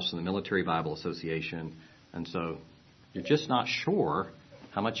Charisma House and the Military Bible Association. And so you're just not sure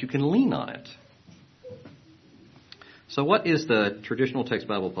how much you can lean on it. So what is the Traditional Text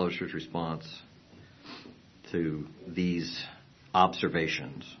Bible Publishers' response to these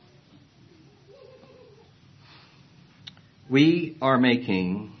observations? We are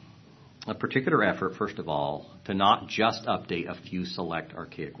making a particular effort, first of all, to not just update a few select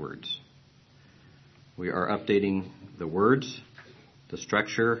archaic words. We are updating the words, the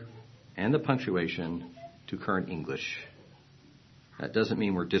structure, and the punctuation to current English. That doesn't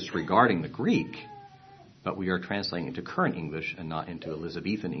mean we're disregarding the Greek, but we are translating into current English and not into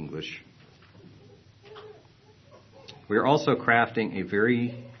Elizabethan English. We are also crafting a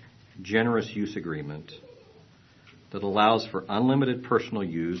very generous use agreement that allows for unlimited personal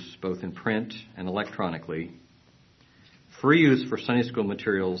use, both in print and electronically, free use for Sunday school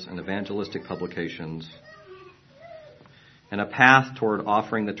materials and evangelistic publications, and a path toward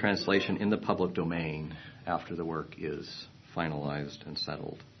offering the translation in the public domain after the work is finalized and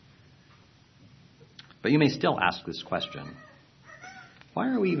settled. But you may still ask this question. Why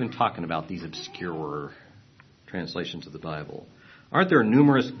are we even talking about these obscure translations of the Bible? Aren't there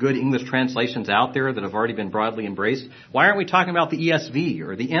numerous good English translations out there that have already been broadly embraced? Why aren't we talking about the ESV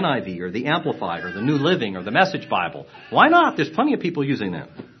or the NIV or the Amplified or the New Living or the Message Bible? Why not? There's plenty of people using them.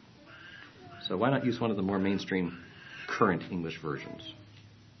 So why not use one of the more mainstream current English versions?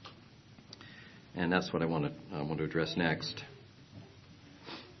 And that's what I want to address next.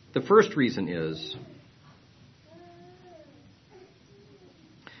 The first reason is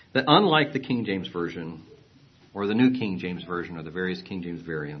that unlike the King James Version or the New King James Version or the various King James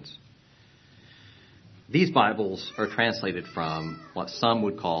variants, these Bibles are translated from what some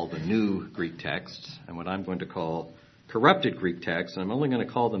would call the New Greek texts and what I'm going to call corrupted Greek texts. And I'm only going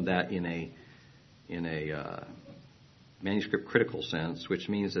to call them that in a manuscript critical sense, which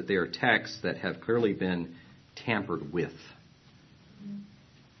means that they are texts that have clearly been tampered with.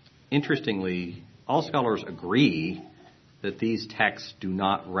 Interestingly, all scholars agree that these texts do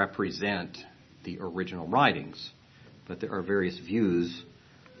not represent the original writings, but there are various views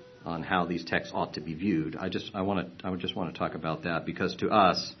on how these texts ought to be viewed. I would just want to talk about that because to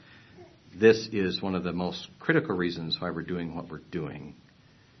us, this is one of the most critical reasons why we're doing what we're doing.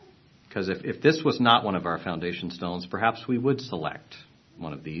 Because if this was not one of our foundation stones, perhaps we would select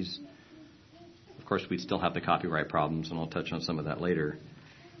one of these. Of course, we'd still have the copyright problems, and I'll touch on some of that later.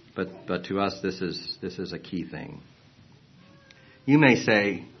 But to us, this is a key thing. You may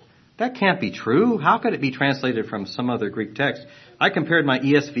say, that can't be true. How could it be translated from some other Greek text? I compared my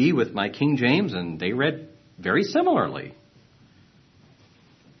ESV with my King James, and they read very similarly.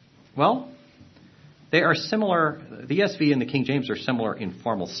 Well, they are similar. The ESV and the King James are similar in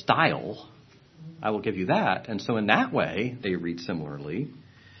formal style. I will give you that. And so in that way, they read similarly.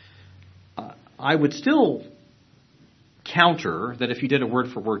 I would still counter that if you did a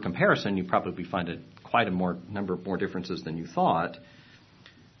word-for-word comparison, you'd probably find quite a number of more differences than you thought.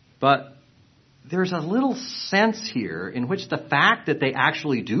 But there's a little sense here in which the fact that they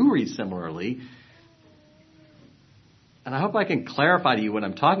actually do read similarly, and I hope I can clarify to you what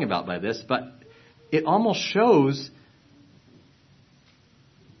I'm talking about by this, but it almost shows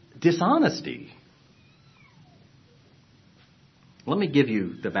dishonesty. Let me give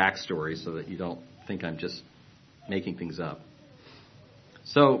you the backstory so that you don't think I'm just making things up.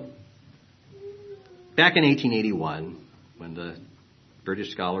 So, back in 1881, when the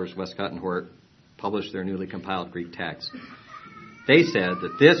British scholars Westcott and Hort published their newly compiled Greek text, they said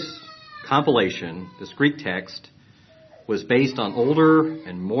that this compilation, this Greek text, was based on older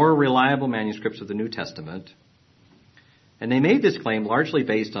and more reliable manuscripts of the New Testament. And they made this claim largely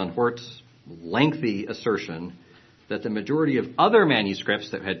based on Hort's lengthy assertion that the majority of other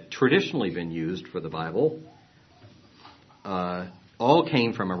manuscripts that had traditionally been used for the Bible all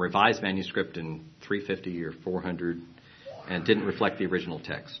came from a revised manuscript in 350 or 400 and didn't reflect the original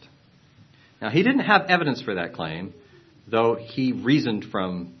text. Now, he didn't have evidence for that claim, though he reasoned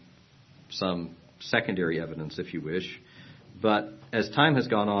from some secondary evidence, if you wish. But as time has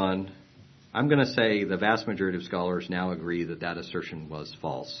gone on, I'm going to say the vast majority of scholars now agree that that assertion was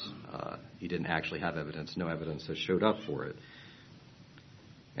false. He didn't actually have evidence. No evidence has showed up for it.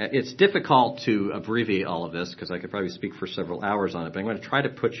 It's difficult to abbreviate all of this because I could probably speak for several hours on it, but I'm going to try to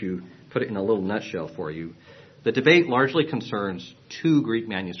put it in a little nutshell for you. The debate largely concerns two Greek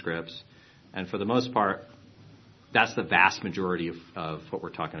manuscripts, and for the most part, that's the vast majority of what we're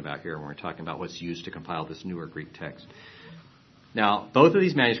talking about here when we're talking about what's used to compile this newer Greek text. Now, both of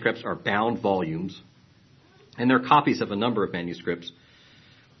these manuscripts are bound volumes, and they're copies of a number of manuscripts.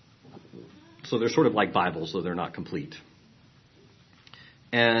 So they're sort of like Bibles, though they're not complete.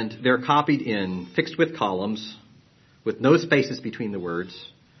 And they're copied in fixed width columns with no spaces between the words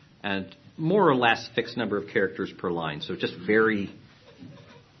and more or less fixed number of characters per line. So just very,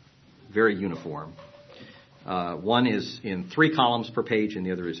 very uniform. One is in 3 columns per page and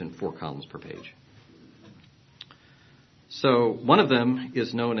the other is in 4 columns per page. So one of them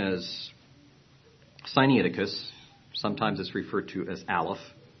is known as Sinaiticus. Sometimes it's referred to as Aleph.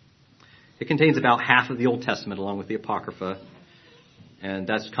 It contains about half of the Old Testament along with the Apocrypha, and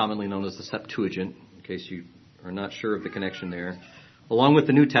that's commonly known as the Septuagint, in case you are not sure of the connection there, along with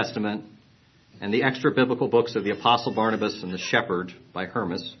the New Testament and the extra biblical books of the Apostle Barnabas and the Shepherd by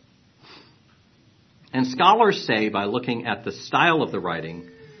Hermas. And scholars say, by looking at the style of the writing,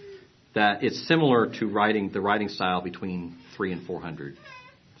 that it's similar to the writing style between 300 and 400,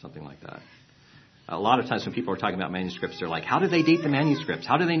 something like that. A lot of times when people are talking about manuscripts, they're like, how do they date the manuscripts?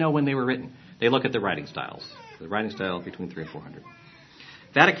 How do they know when they were written? They look at the writing styles. The writing style between 300 and 400.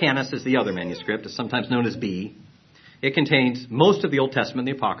 Vaticanus is the other manuscript. It's sometimes known as B. It contains most of the Old Testament,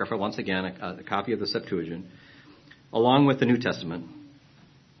 the Apocrypha, once again, a copy of the Septuagint, along with the New Testament.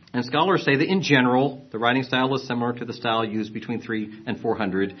 And scholars say that in general, the writing style is similar to the style used between 300 and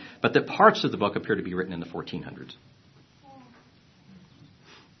 400, but that parts of the book appear to be written in the 1400s.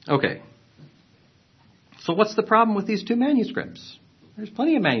 Okay. So what's the problem with these two manuscripts? There's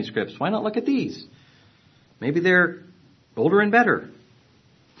plenty of manuscripts. Why not look at these? Maybe they're older and better.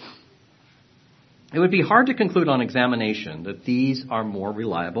 It would be hard to conclude on examination that these are more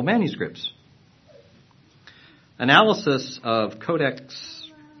reliable manuscripts. Analysis of Codex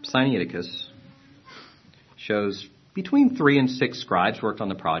Sinaiticus shows between 3 and 6 scribes worked on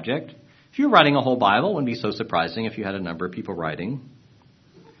the project. If you're writing a whole Bible, it wouldn't be so surprising if you had a number of people writing.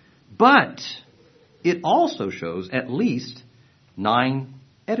 But it also shows at least 9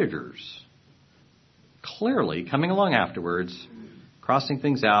 editors. Clearly, coming along afterwards, crossing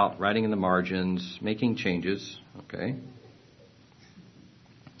things out, writing in the margins, making changes. Okay.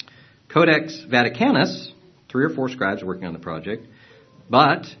 Codex Vaticanus, 3 or 4 scribes working on the project,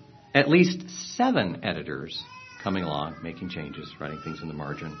 but at least 7 editors coming along, making changes, writing things in the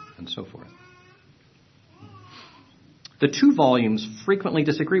margin, and so forth. The 2 volumes frequently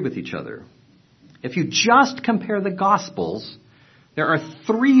disagree with each other. If you just compare the Gospels, there are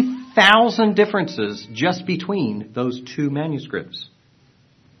 3,000 differences just between those 2 manuscripts.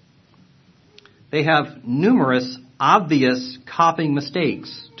 they have numerous obvious copying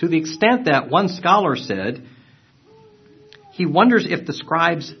mistakes, to the extent that one scholar said he wonders if the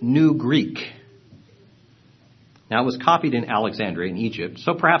scribes knew Greek. Now, it was copied in Alexandria in Egypt,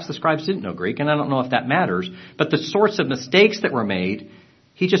 so perhaps the scribes didn't know Greek, and I don't know if that matters. But the sorts of mistakes that were made,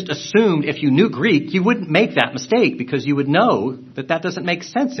 he just assumed if you knew Greek, you wouldn't make that mistake because you would know that that doesn't make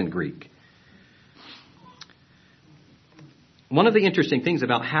sense in Greek. One of the interesting things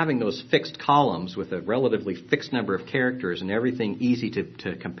about having those fixed columns with a relatively fixed number of characters and everything easy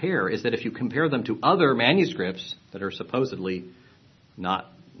to compare is that if you compare them to other manuscripts that are supposedly not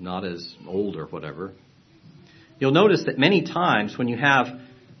as old or whatever, you'll notice that many times when you have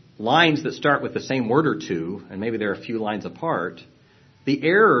lines that start with the same word or two, and maybe they're a few lines apart, the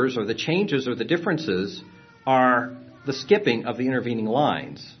errors or the changes or the differences are the skipping of the intervening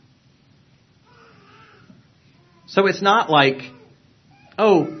lines. So it's not like,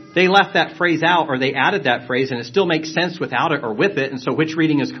 oh, they left that phrase out or they added that phrase and it still makes sense without it or with it, and so which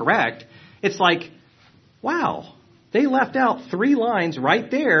reading is correct? It's like, wow, they left out 3 lines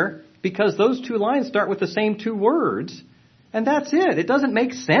right there because those 2 lines start with the same 2 words, and that's it. It doesn't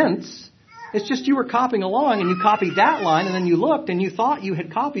make sense. It's just you were copying along and you copied that line and then you looked and you thought you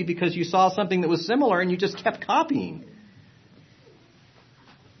had copied because you saw something that was similar and you just kept copying.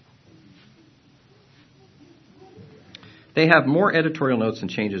 They have more editorial notes and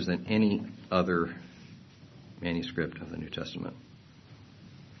changes than any other manuscript of the New Testament.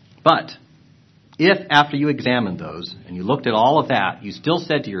 But if after you examined those and you looked at all of that, you still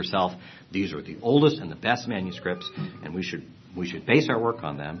said to yourself, these are the oldest and the best manuscripts and we should base our work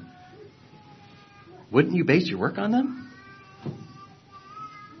on them, wouldn't you base your work on them?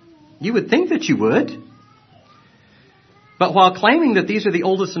 You would think that you would. But while claiming that these are the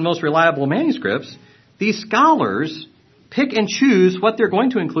oldest and most reliable manuscripts, these scholars pick and choose what they're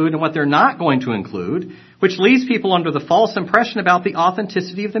going to include and what they're not going to include, which leaves people under the false impression about the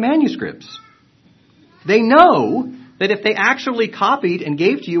authenticity of the manuscripts. They know that if they actually copied and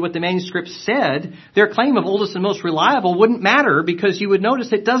gave to you what the manuscript said, their claim of oldest and most reliable wouldn't matter because you would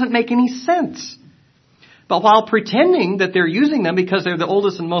notice it doesn't make any sense. But while pretending that they're using them because they're the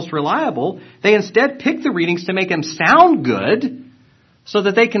oldest and most reliable, they instead pick the readings to make them sound good so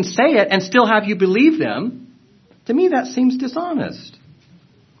that they can say it and still have you believe them. To me, that seems dishonest.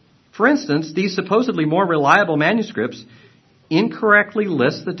 For instance, these supposedly more reliable manuscripts incorrectly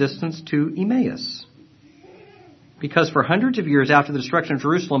list the distance to Emmaus. Because for hundreds of years after the destruction of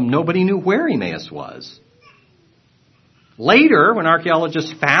Jerusalem, nobody knew where Emmaus was. Later, when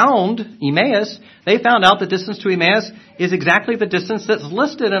archaeologists found Emmaus, they found out the distance to Emmaus is exactly the distance that's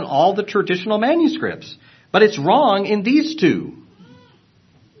listed in all the traditional manuscripts. But it's wrong in these 2.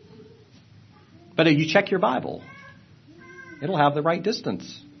 But if you check your Bible, it'll have the right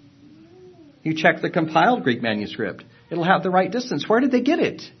distance. You check the compiled Greek manuscript, it'll have the right distance. Where did they get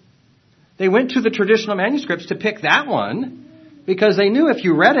it? They went to the traditional manuscripts to pick that one because they knew if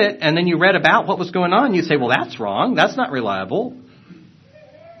you read it and then you read about what was going on, you'd say, well, that's wrong. That's not reliable.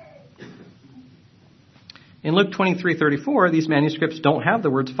 In Luke 23:34, these manuscripts don't have the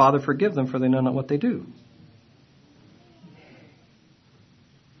words, Father, forgive them, for they know not what they do.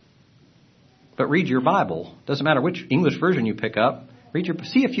 But read your Bible. Doesn't matter which English version you pick up.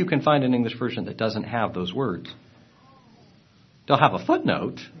 See if you can find an English version that doesn't have those words. They'll have a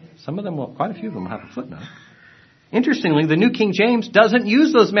footnote. Some of them will, quite a few of them will have a footnote. Interestingly, the New King James doesn't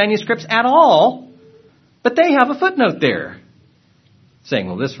use those manuscripts at all, but they have a footnote there saying,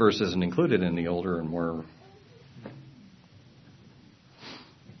 well, this verse isn't included in the older and more.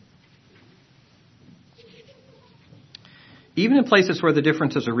 Even in places where the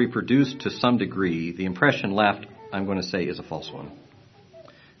differences are reproduced to some degree, the impression left, I'm going to say, is a false one.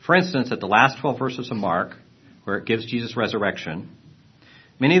 For instance, at the last 12 verses of Mark, where it gives Jesus' resurrection,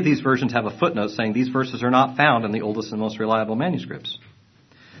 many of these versions have a footnote saying these verses are not found in the oldest and most reliable manuscripts.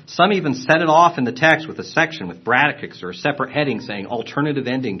 Some even set it off in the text with a section with brackets or a separate heading saying alternative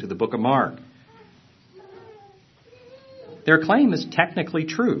ending to the book of Mark. Their claim is technically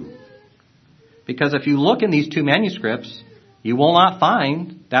true, because if you look in these 2 manuscripts, you will not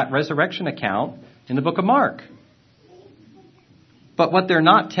find that resurrection account in the book of Mark. But what they're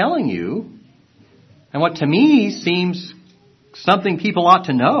not telling you, and what to me seems something people ought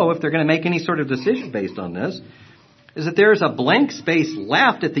to know if they're going to make any sort of decision based on this, is that there's a blank space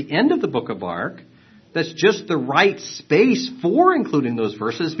left at the end of the book of Mark that's just the right space for including those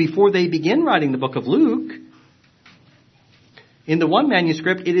verses before they begin writing the book of Luke. In the one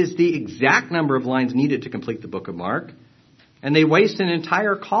manuscript, it is the exact number of lines needed to complete the book of Mark, and they waste an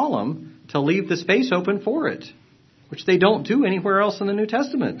entire column to leave the space open for it, which they don't do anywhere else in the New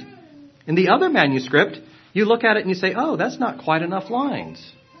Testament. In the other manuscript, you look at it and you say, oh, that's not quite enough lines.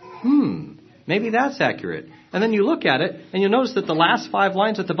 Maybe that's accurate. And then you look at it and you'll notice that the last 5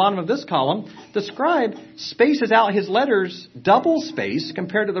 lines at the bottom of this column, the scribe spaces out his letters double space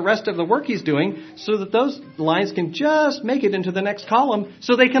compared to the rest of the work he's doing so that those lines can just make it into the next column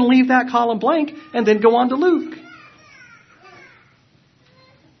so they can leave that column blank and then go on to Luke.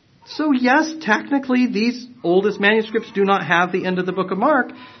 So yes, technically these oldest manuscripts do not have the end of the book of Mark,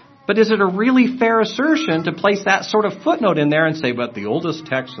 but is it a really fair assertion to place that sort of footnote in there and say, but the oldest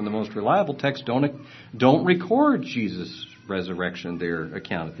text and the most reliable text don't record Jesus' resurrection, their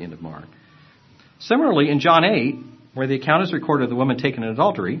account at the end of Mark? Similarly, in John 8, where the account is recorded of the woman taken in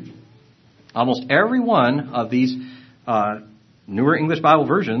adultery, almost every one of these newer English Bible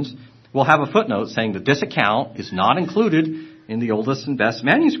versions will have a footnote saying that this account is not included in the oldest and best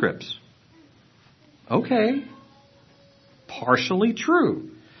manuscripts. Okay. Partially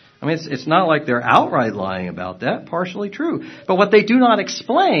true. I mean, it's not like they're outright lying about that. Partially true. But what they do not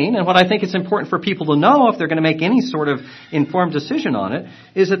explain, and what I think it's important for people to know if they're going to make any sort of informed decision on it,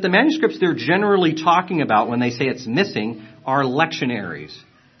 is that the manuscripts they're generally talking about when they say it's missing are lectionaries.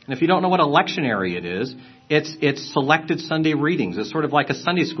 And if you don't know what a lectionary it is, it's selected Sunday readings. It's sort of like a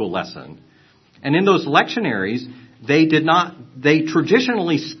Sunday school lesson. And in those lectionaries, they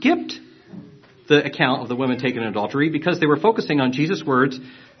traditionally skipped the account of the woman taken in adultery because they were focusing on Jesus' words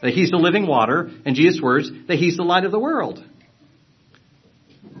that he's the living water, and Jesus' words that he's the light of the world.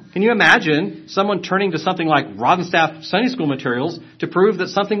 Can you imagine someone turning to something like Rod and Staff Sunday school materials to prove that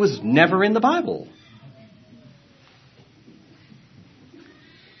something was never in the Bible?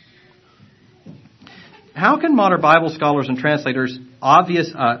 How can modern Bible scholars and translators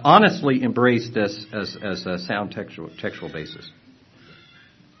honestly embrace this as a sound textual basis?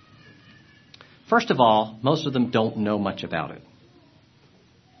 First of all, most of them don't know much about it.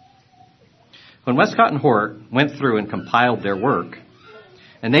 When Westcott and Hort went through and compiled their work,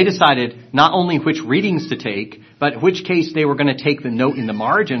 and they decided not only which readings to take, but which case they were going to take the note in the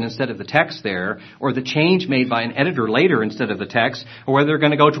margin instead of the text there, or the change made by an editor later instead of the text, or whether they're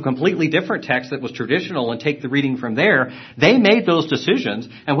going to go to a completely different text that was traditional and take the reading from there, they made those decisions,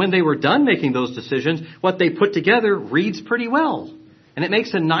 and when they were done making those decisions, what they put together reads pretty well. And it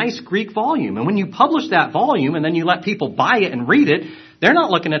makes a nice Greek volume. And when you publish that volume and then you let people buy it and read it, they're not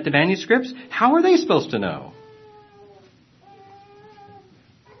looking at the manuscripts. How are they supposed to know?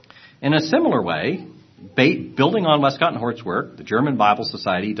 In a similar way, building on Westcott and Hort's work, the German Bible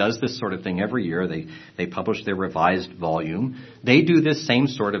Society does this sort of thing every year. They publish their revised volume. They do this same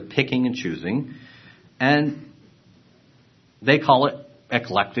sort of picking and choosing. And they call it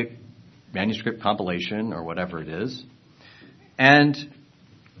eclectic manuscript compilation or whatever it is. And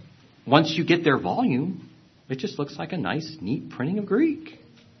once you get their volume, it just looks like a nice, neat printing of Greek.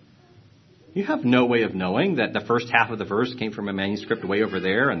 You have no way of knowing that the first half of the verse came from a manuscript way over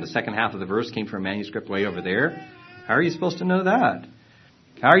there and the second half of the verse came from a manuscript way over there. How are you supposed to know that?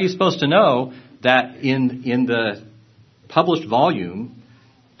 How are you supposed to know that in the published volume,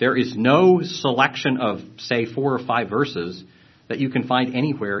 there is no selection of, say, 4 or 5 verses that you can find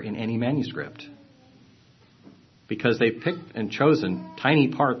anywhere in any manuscript? Because they picked and chosen tiny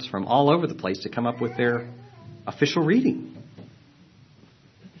parts from all over the place to come up with their official reading.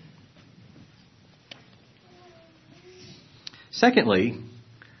 Secondly,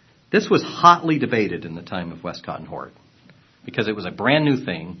 this was hotly debated in the time of Westcott and Hort because it was a brand new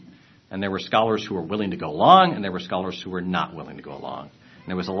thing, and there were scholars who were willing to go along, and there were scholars who were not willing to go along. And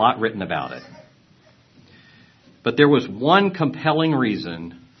there was a lot written about it. But there was one compelling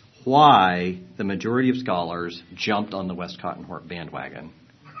reason why the majority of scholars jumped on the Westcott and Hort bandwagon.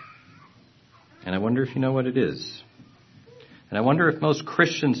 And I wonder if you know what it is. And I wonder if most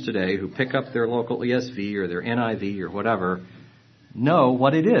Christians today who pick up their local ESV or their NIV or whatever know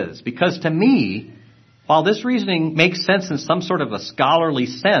what it is. Because to me, while this reasoning makes sense in some sort of a scholarly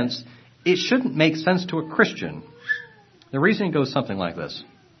sense, it shouldn't make sense to a Christian. The reasoning goes something like this.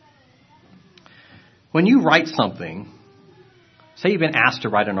 When you write something, say you've been asked to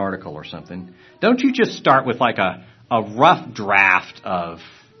write an article or something, don't you just start with like a rough draft of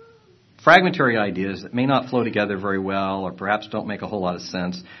fragmentary ideas that may not flow together very well or perhaps don't make a whole lot of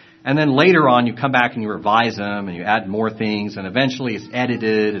sense, and then later on you come back and you revise them and you add more things, and eventually it's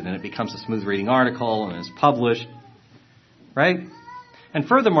edited and then it becomes a smooth reading article and it's published, right? And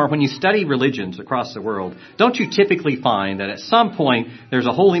furthermore, when you study religions across the world, don't you typically find that at some point there's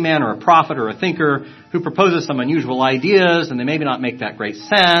a holy man or a prophet or a thinker who proposes some unusual ideas, and they maybe not make that great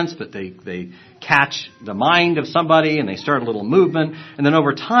sense, but they catch the mind of somebody and they start a little movement, and then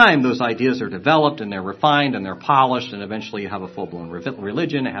over time those ideas are developed and they're refined and they're polished, and eventually you have a full-blown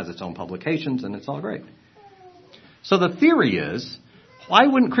religion. It has its own publications and it's all great. So the theory is, why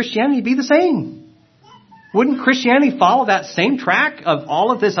wouldn't Christianity be the same? Wouldn't Christianity follow that same track of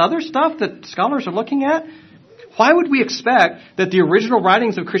all of this other stuff that scholars are looking at? Why would we expect that the original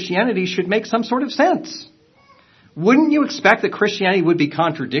writings of Christianity should make some sort of sense? Wouldn't you expect that Christianity would be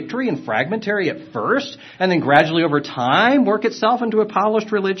contradictory and fragmentary at first, and then gradually over time work itself into a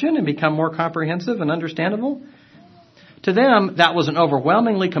polished religion and become more comprehensive and understandable? To them, that was an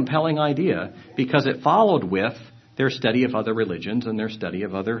overwhelmingly compelling idea because it followed with their study of other religions and their study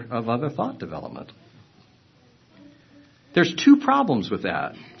of other thought development. There's two problems with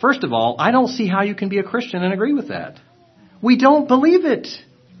that. First of all, I don't see how you can be a Christian and agree with that. We don't believe it.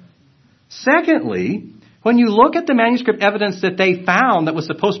 Secondly, when you look at the manuscript evidence that they found that was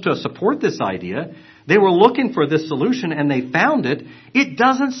supposed to support this idea, they were looking for this solution and they found it. It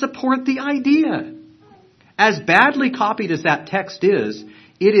doesn't support the idea. As badly copied as that text is,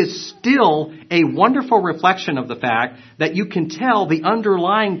 it is still a wonderful reflection of the fact that you can tell the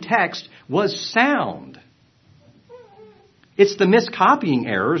underlying text was sound. It's the miscopying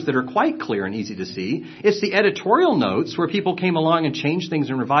errors that are quite clear and easy to see. It's the editorial notes where people came along and changed things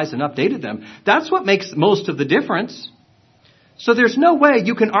and revised and updated them. That's what makes most of the difference. So there's no way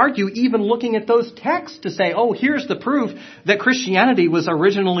you can argue even looking at those texts to say, oh, here's the proof that Christianity was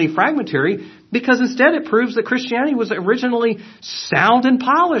originally fragmentary, because instead it proves that Christianity was originally sound and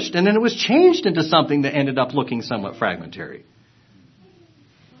polished, and then it was changed into something that ended up looking somewhat fragmentary.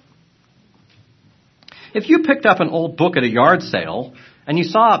 If you picked up an old book at a yard sale and you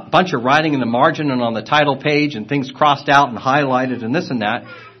saw a bunch of writing in the margin and on the title page and things crossed out and highlighted and this and that,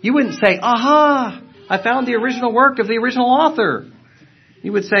 you wouldn't say, aha, I found the original work of the original author.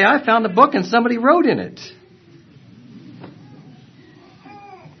 You would say, I found a book and somebody wrote in it.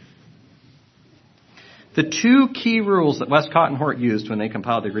 The two key rules that Westcott and Hort used when they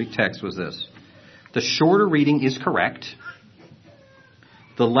compiled the Greek text was this. The shorter reading is correct.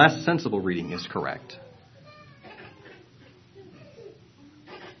 The less sensible reading is correct.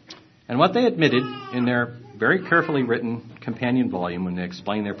 And what they admitted in their very carefully written companion volume when they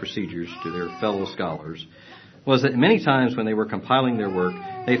explained their procedures to their fellow scholars was that many times when they were compiling their work,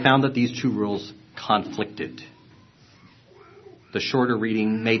 they found that these two rules conflicted. The shorter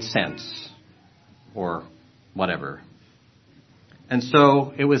reading made sense, or whatever. And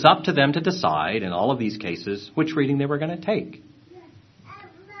so it was up to them to decide, in all of these cases, which reading they were going to take.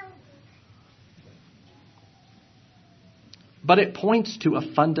 But it points to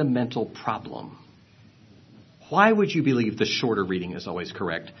a fundamental problem. Why would you believe the shorter reading is always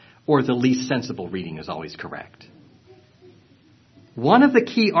correct, or the least sensible reading is always correct? One of the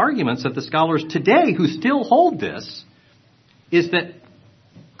key arguments of the scholars today who still hold this is that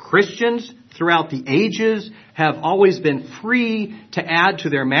Christians throughout the ages have always been free to add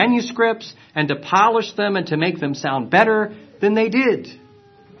to their manuscripts and to polish them and to make them sound better than they did.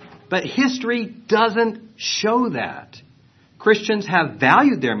 But history doesn't show that. Christians have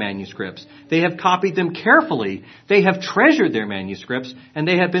valued their manuscripts. They have copied them carefully. They have treasured their manuscripts, and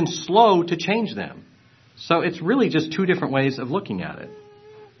they have been slow to change them. So it's really just two different ways of looking at it.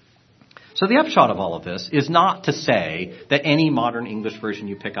 So the upshot of all of this is not to say that any modern English version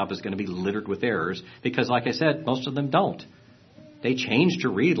you pick up is going to be littered with errors, because like I said, most of them don't. They change to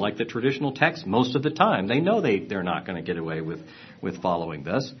read like the traditional text most of the time. They know they're not going to get away with following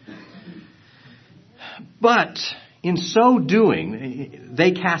this. But in so doing,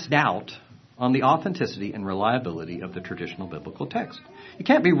 they cast doubt on the authenticity and reliability of the traditional biblical text. You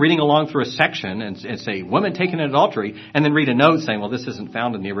can't be reading along through a section and say, women taken in adultery, and then read a note saying, well, this isn't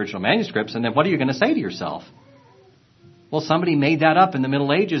found in the original manuscripts, and then what are you going to say to yourself? Well, somebody made that up in the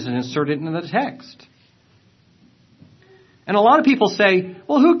Middle Ages and inserted it into the text. And a lot of people say,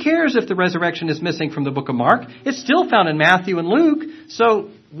 well, who cares if the resurrection is missing from the book of Mark? It's still found in Matthew and Luke, so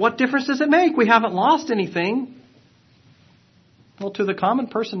what difference does it make? We haven't lost anything. Well, to the common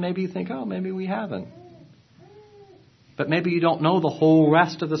person, maybe you think, oh, maybe we haven't. But maybe you don't know the whole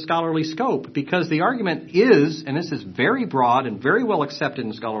rest of the scholarly scope, because the argument is, and this is very broad and very well accepted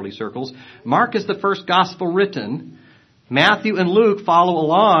in scholarly circles, Mark is the first gospel written, Matthew and Luke follow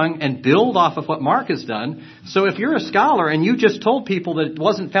along and build off of what Mark has done. So if you're a scholar and you just told people that it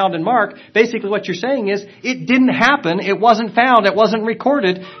wasn't found in Mark, basically what you're saying is it didn't happen, it wasn't found, it wasn't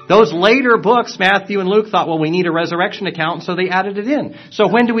recorded. Those later books, Matthew and Luke, thought, well, we need a resurrection account, so they added it in.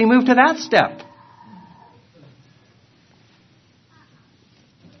 So when do we move to that step?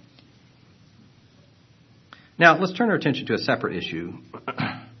 Now, let's turn our attention to a separate issue.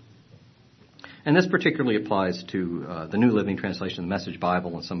 And this particularly applies to the New Living Translation, the Message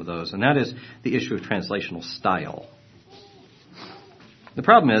Bible, and some of those. And that is the issue of translational style. The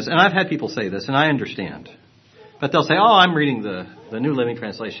problem is, and I've had people say this, and I understand. But they'll say, oh, I'm reading the New Living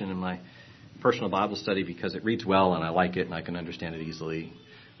Translation in my personal Bible study because it reads well and I like it and I can understand it easily.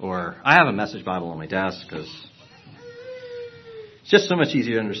 Or I have a Message Bible on my desk because it's just so much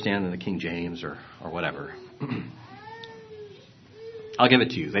easier to understand than the King James or whatever. I'll give it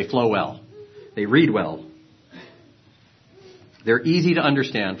to you. They flow well. They read well. They're easy to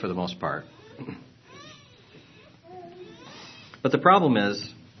understand for the most part. But the problem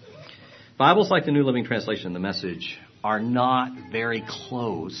is, Bibles like the New Living Translation and the Message are not very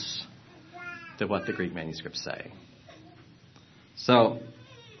close to what the Greek manuscripts say. So,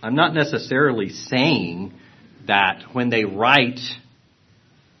 I'm not necessarily saying that when they write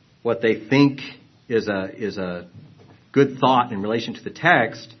what they think is a good thought in relation to the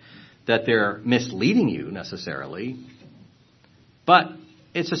text, that they're misleading you necessarily, but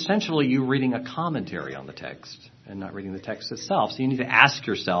it's essentially you reading a commentary on the text and not reading the text itself. So you need to ask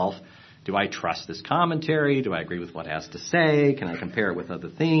yourself, do I trust this commentary? Do I agree with what it has to say? Can I compare it with other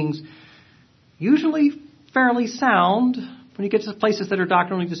things? Usually fairly sound. When you get to places that are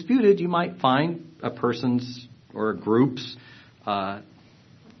doctrinally disputed, you might find a person's or a group's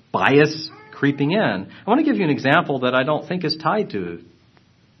bias creeping in. I want to give you an example that I don't think is tied to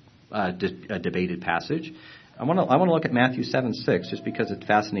a debated passage. I want to look at Matthew 7:6 just because it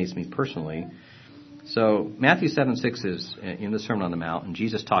fascinates me personally. So Matthew 7:6 is in the Sermon on the Mount, and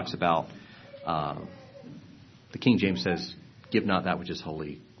Jesus talks about the King James says, "Give not that which is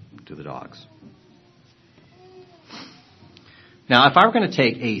holy to the dogs." Now, if I were going to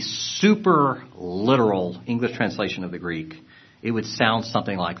take a super literal English translation of the Greek, it would sound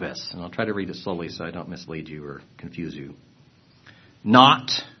something like this, and I'll try to read it slowly so I don't mislead you or confuse you.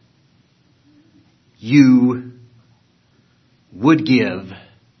 Not you would give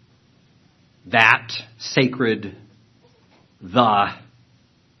that sacred the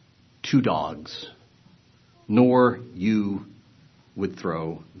to dogs, nor you would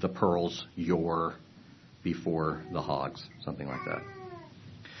throw the pearls your before the hogs, something like that.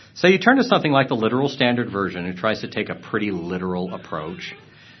 So you turn to something like the Literal Standard Version, who tries to take a pretty literal approach,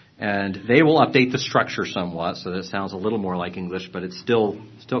 and they will update the structure somewhat so that it sounds a little more like English, but it's still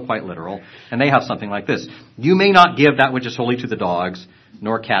quite literal. And they have something like this: "You may not give that which is holy to the dogs,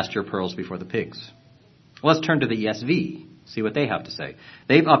 nor cast your pearls before the pigs." Well, let's turn to the ESV, see what they have to say.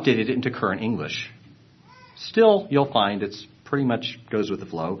 They've updated it into current English. Still, you'll find it's pretty much goes with the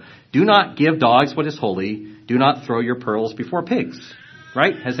flow. "Do not give dogs what is holy. Do not throw your pearls before pigs."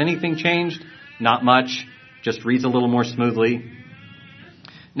 Right? Has anything changed? Not much. Just reads a little more smoothly.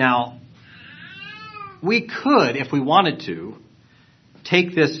 Now, we could, if we wanted to,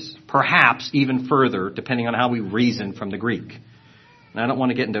 take this perhaps even further, depending on how we reason from the Greek. And I don't want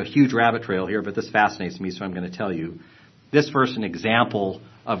to get into a huge rabbit trail here, but this fascinates me, so I'm going to tell you. This verse is an example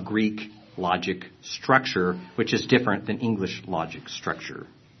of Greek logic structure, which is different than English logic structure.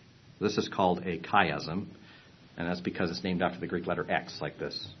 This is called a chiasm, and that's because it's named after the Greek letter X, like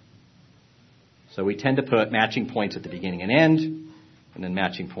this. So we tend to put matching points at the beginning and end, and then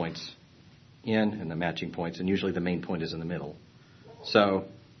matching points in, and the matching points, and usually the main point is in the middle. So,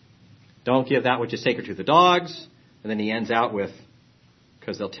 don't give that which is sacred to the dogs, and then he ends out with,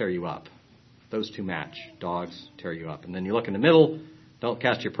 because they'll tear you up. Those two match. Dogs tear you up. And then you look in the middle, don't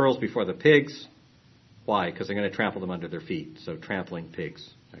cast your pearls before the pigs. Why? Because they're going to trample them under their feet. So trampling pigs,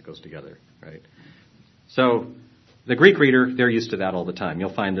 that goes together, right? So the Greek reader, they're used to that all the time.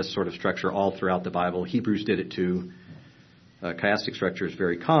 You'll find this sort of structure all throughout the Bible. Hebrews did it too. Chiastic structure is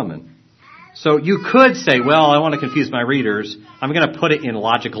very common. So you could say, well, I want to confuse my readers. I'm going to put it in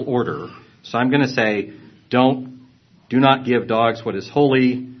logical order. So I'm going to say, do not give dogs what is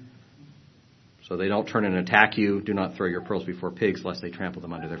holy, so they don't turn and attack you. Do not throw your pearls before pigs, lest they trample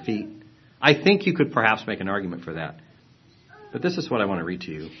them under their feet. I think you could perhaps make an argument for that. But this is what I want to read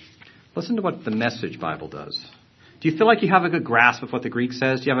to you. Listen to what the Message Bible does. Do you feel like you have a good grasp of what the Greek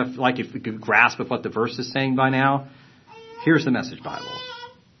says? Do you have a good grasp of what the verse is saying by now? Here's the Message Bible.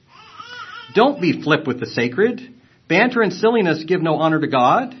 "Don't be flip with the sacred. Banter and silliness give no honor to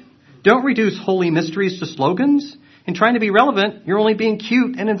God. Don't reduce holy mysteries to slogans. In trying to be relevant, you're only being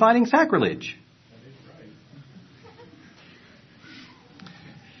cute and inviting sacrilege.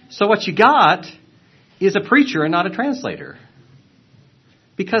 So what you got is a preacher and not a translator.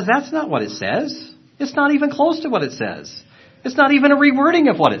 Because that's not what it says. It's not even close to what it says. It's not even a rewording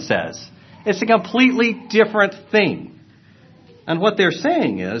of what it says. It's a completely different thing. And what they're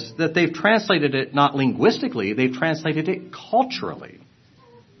saying is that they've translated it not linguistically, they've translated it culturally.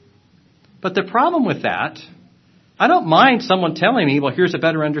 But the problem with that, I don't mind someone telling me, well, here's a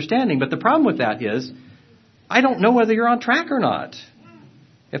better understanding, but the problem with that is, I don't know whether you're on track or not.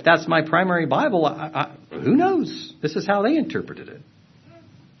 If that's my primary Bible, who knows? This is how they interpreted it.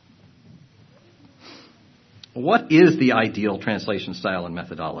 What is the ideal translation style and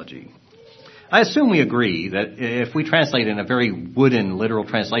methodology? I assume we agree that if we translate in a very wooden literal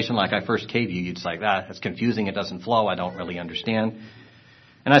translation like I first gave you, you'd say, that's confusing, it doesn't flow, I don't really understand.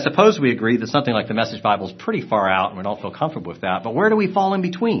 And I suppose we agree that something like the Message Bible is pretty far out and we don't feel comfortable with that. But where do we fall in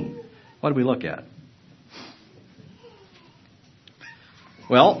between? What do we look at?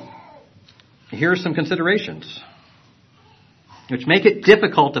 Well, here are some considerations which make it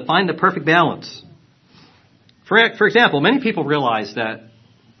difficult to find the perfect balance. For example, many people realize that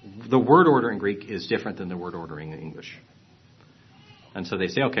the word order in Greek is different than the word ordering in English. And so they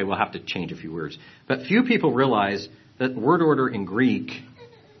say, okay, we'll have to change a few words. But few people realize that word order in Greek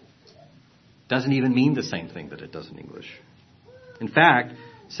doesn't even mean the same thing that it does in English. In fact,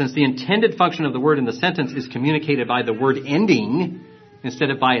 since the intended function of the word in the sentence is communicated by the word ending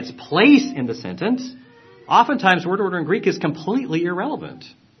instead of by its place in the sentence, oftentimes word order in Greek is completely irrelevant.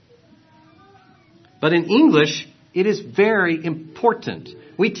 But in English, it is very important.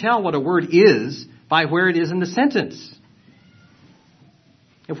 We tell what a word is by where it is in the sentence.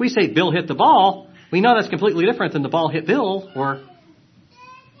 If we say Bill hit the ball, we know that's completely different than the ball hit Bill, or,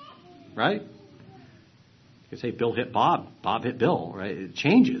 right? You say Bill hit Bob, Bob hit Bill, right? It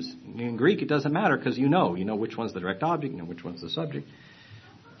changes. In Greek, it doesn't matter because you know which one's the direct object, you know which one's the subject.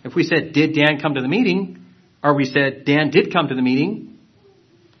 If we said, did Dan come to the meeting, or we said, Dan did come to the meeting,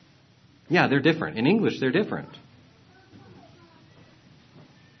 yeah, they're different. In English, they're different.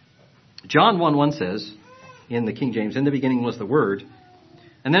 John 1:1 says, in the King James, in the beginning was the Word.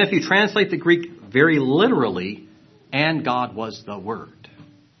 And then if you translate the Greek very literally, and God was the Word.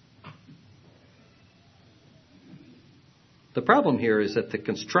 The problem here is that the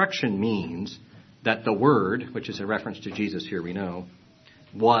construction means that the Word, which is a reference to Jesus here we know,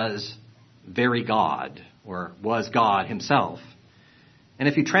 was very God, or was God himself. And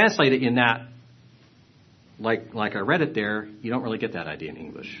if you translate it in that, like I read it there, you don't really get that idea in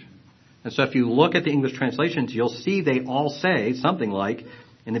English. And so if you look at the English translations, you'll see they all say something like,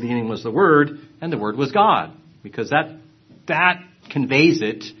 in the beginning was the Word, and the Word was God. Because that conveys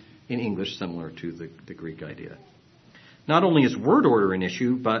it in English similar to the Greek idea. Not only is word order an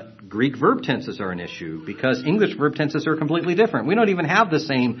issue, but Greek verb tenses are an issue, because English verb tenses are completely different. We don't even have the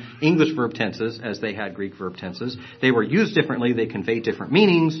same English verb tenses as they had Greek verb tenses. They were used differently. They conveyed different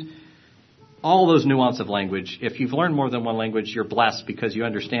meanings. All those nuance of language. If you've learned more than one language, you're blessed because you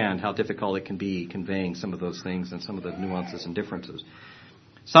understand how difficult it can be conveying some of those things and some of the nuances and differences.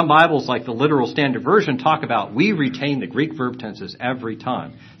 Some Bibles, like the Literal Standard Version, talk about, we retain the Greek verb tenses every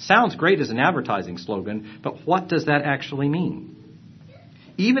time. Sounds great as an advertising slogan, but what does that actually mean?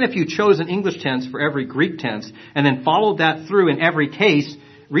 Even if you chose an English tense for every Greek tense and then followed that through in every case,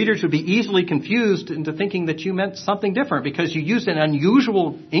 readers would be easily confused into thinking that you meant something different because you used an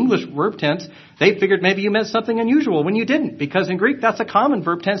unusual English verb tense. They figured maybe you meant something unusual when you didn't, because in Greek that's a common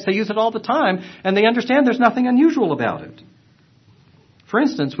verb tense. They use it all the time, and they understand there's nothing unusual about it. For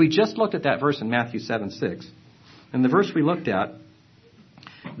instance, we just looked at that verse in Matthew 7:6. And the verse we looked at,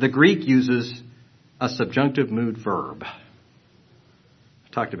 the Greek uses a subjunctive mood verb.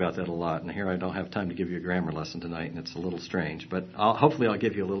 I've talked about that a lot, and here I don't have time to give you a grammar lesson tonight, and it's a little strange, but hopefully I'll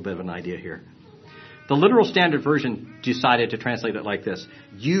give you a little bit of an idea here. The Literal Standard Version decided to translate it like this: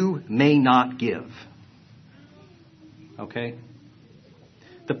 you may not give. Okay?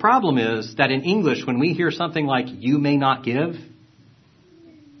 The problem is that in English, when we hear something like you may not give,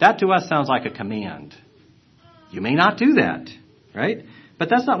 that to us sounds like a command. You may not do that, right? But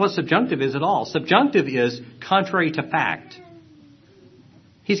that's not what subjunctive is at all. Subjunctive is contrary to fact.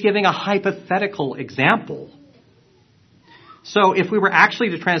 He's giving a hypothetical example. So if we were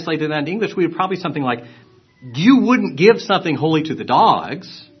actually to translate it into English, we would probably something like, you wouldn't give something holy to the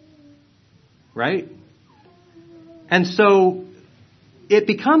dogs, right? And so it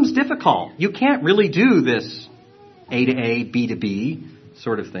becomes difficult. You can't really do this A to A, B to B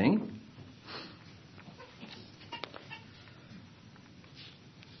sort of thing.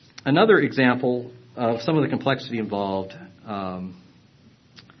 Another example some of the complexity involved,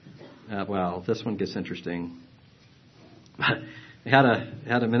 this one gets interesting. I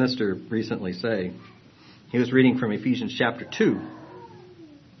had a minister recently say, he was reading from Ephesians chapter 2.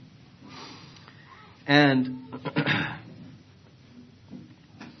 And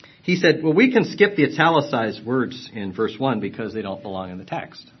he said, well, we can skip the italicized words in verse 1 because they don't belong in the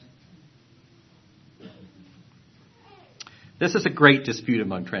text. This is a great dispute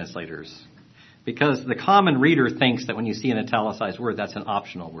among translators because the common reader thinks that when you see an italicized word, that's an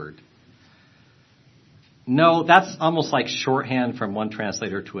optional word. No, that's almost like shorthand from one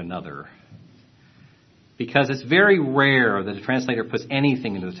translator to another. Because it's very rare that a translator puts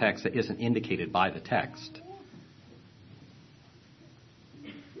anything into the text that isn't indicated by the text.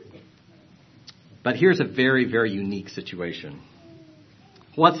 But here's a very, very unique situation.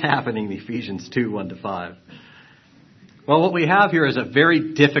 What's happening in Ephesians 2, 1-5? Well, what we have here is a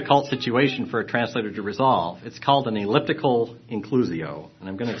very difficult situation for a translator to resolve. It's called an elliptical inclusio, and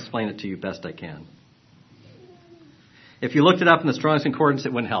I'm going to explain it to you best I can. If you looked it up in the Strong's Concordance,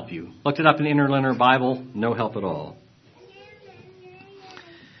 it wouldn't help you. Looked it up in the Interlinear Bible, no help at all.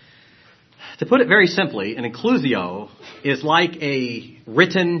 To put it very simply, an inclusio is like a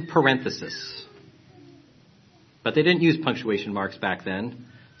written parenthesis. But they didn't use punctuation marks back then,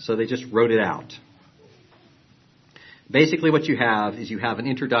 so they just wrote it out. Basically what you have is you have an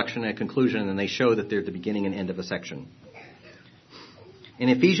introduction and a conclusion, and they show that they're the beginning and end of a section. In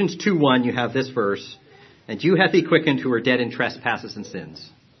Ephesians 2:1, you have this verse, and you hath he quickened who are dead in trespasses and sins.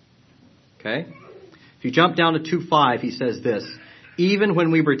 Okay? If you jump down to 2:5, he says this, even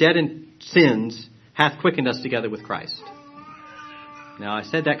when we were dead in sins, hath quickened us together with Christ. Now, I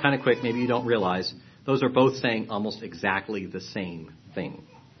said that kind of quick, maybe you don't realize. Those are both saying almost exactly the same thing.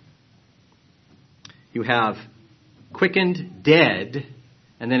 You have quickened, dead,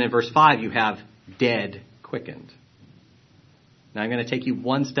 and then in verse 5 you have dead, quickened. Now I'm going to take you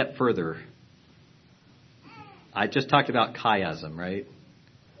one step further. I just talked about chiasm, right?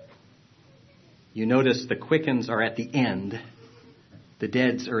 You notice the quickens are at the end, the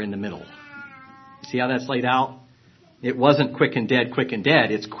deads are in the middle. See how that's laid out? It wasn't quickened, dead,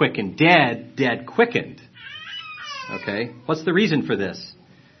 it's quickened, dead, dead, quickened. Okay? What's the reason for this?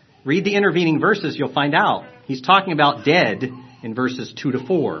 Read the intervening verses, you'll find out. He's talking about dead in verses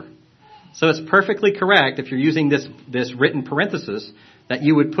 2-4. So it's perfectly correct, if you're using this written parenthesis, that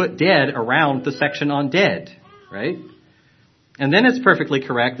you would put dead around the section on dead, right? And then it's perfectly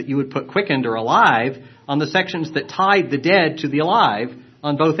correct that you would put quickened or alive on the sections that tied the dead to the alive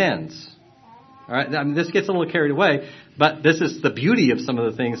on both ends. All right, I mean, this gets a little carried away, but this is the beauty of some of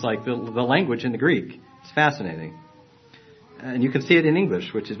the things like the language in the Greek. It's fascinating. And you can see it in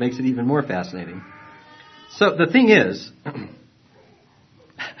English, which makes it even more fascinating. So the thing is, it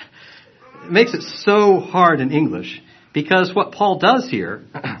makes it so hard in English because what Paul does here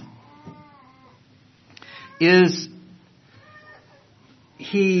is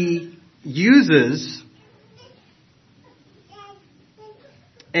he uses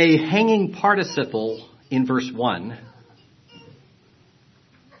a hanging participle in verse 1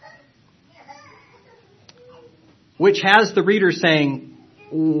 which has the reader saying,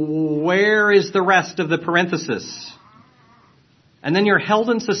 where is the rest of the parenthesis? And then you're held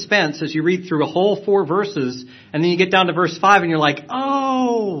in suspense as you read through a whole 4 verses, and then you get down to verse 5 and you're like,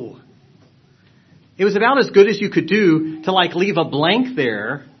 oh! It was about as good as you could do to like leave a blank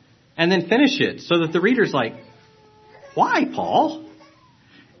there and then finish it so that the reader's like, why, Paul?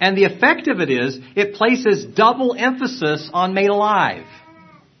 And the effect of it is, it places double emphasis on made alive.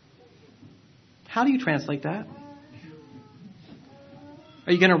 How do you translate that?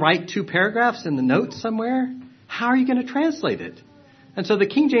 Are you going to write 2 paragraphs in the notes somewhere? How are you going to translate it? And so the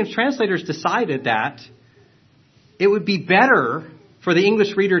King James translators decided that it would be better for the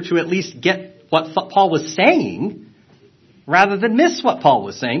English reader to at least get what Paul was saying rather than miss what Paul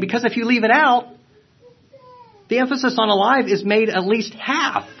was saying. Because if you leave it out, the emphasis on alive is made at least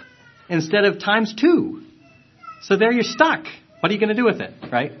half instead of times 2. So there you're stuck. What are you going to do with it,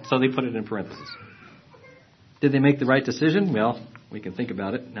 right? So they put it in parentheses. Did they make the right decision? Well, we can think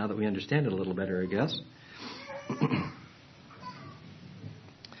about it now that we understand it a little better, I guess.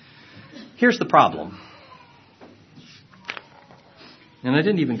 Here's the problem. And I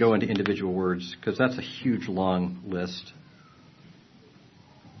didn't even go into individual words because that's a huge, long list.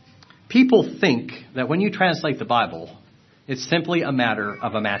 People think that when you translate the Bible, it's simply a matter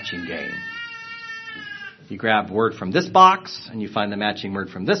of a matching game. You grab word from this box, and you find the matching word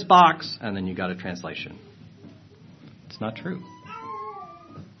from this box, and then you got a translation. It's not true.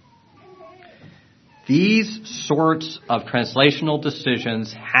 These sorts of translational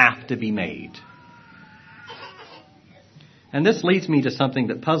decisions have to be made. And this leads me to something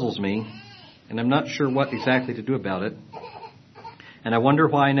that puzzles me, and I'm not sure what exactly to do about it. And I wonder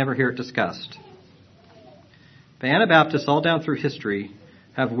why I never hear it discussed. The Anabaptists all down through history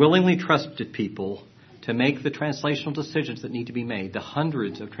have willingly trusted people to make the translational decisions that need to be made, the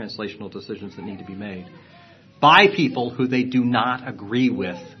hundreds of translational decisions that need to be made, by people who they do not agree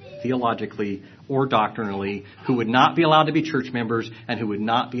with theologically or doctrinally, who would not be allowed to be church members, and who would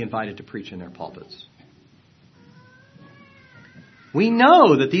not be invited to preach in their pulpits. We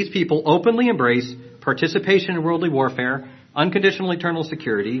know that these people openly embrace participation in worldly warfare, unconditional eternal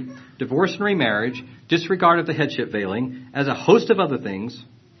security, divorce and remarriage, disregard of the headship veiling, as a host of other things.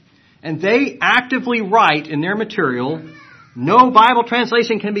 And they actively write in their material, no Bible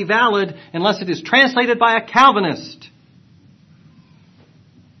translation can be valid unless it is translated by a Calvinist.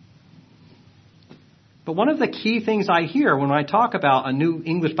 But one of the key things I hear when I talk about a new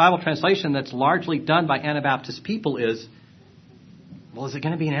English Bible translation that's largely done by Anabaptist people is, well, is it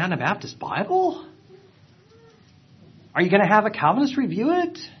going to be an Anabaptist Bible? Are you going to have a Calvinist review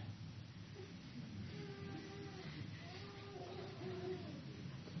it?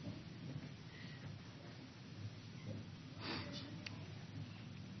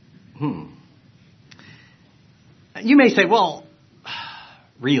 You may say, well,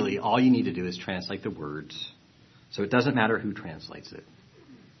 really, all you need to do is translate the words, so it doesn't matter who translates it.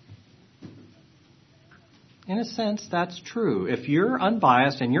 In a sense, that's true. If you're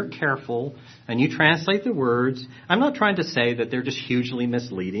unbiased and you're careful and you translate the words, I'm not trying to say that they're just hugely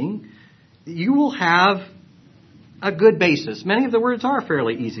misleading. You will have a good basis. Many of the words are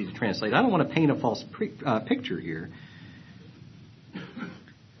fairly easy to translate. I don't want to paint a false picture here.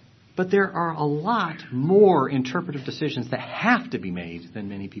 But there are a lot more interpretive decisions that have to be made than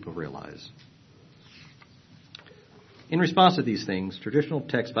many people realize. In response to these things, traditional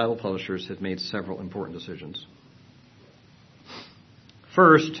text Bible publishers have made several important decisions.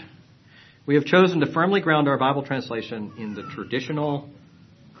 First, we have chosen to firmly ground our Bible translation in the traditional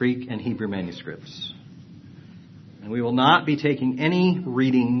Greek and Hebrew manuscripts. And we will not be taking any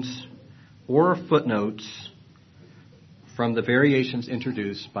readings or footnotes from the variations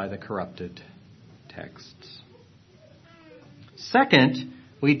introduced by the corrupted texts. Second,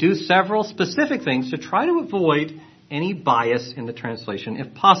 we do several specific things to try to avoid any bias in the translation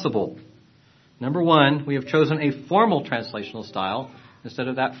if possible. Number one, we have chosen a formal translational style instead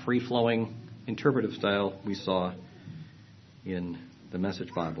of that free-flowing interpretive style we saw in the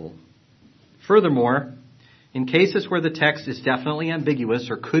Message Bible. Furthermore, in cases where the text is definitely ambiguous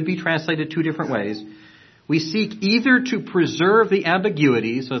or could be translated two different ways, we seek either to preserve the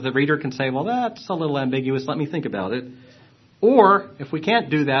ambiguity so the reader can say, well, that's a little ambiguous, let me think about it. Or, if we can't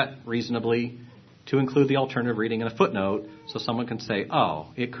do that reasonably, to include the alternative reading in a footnote so someone can say, oh,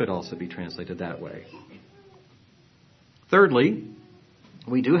 it could also be translated that way. Thirdly,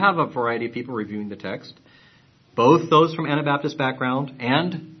 we do have a variety of people reviewing the text, both those from Anabaptist background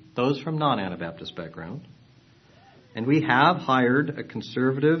and those from non-Anabaptist background. And we have hired a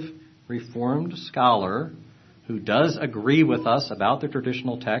conservative, Reformed scholar who does agree with us about the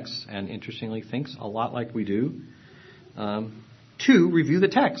traditional texts and interestingly thinks a lot like we do, to review the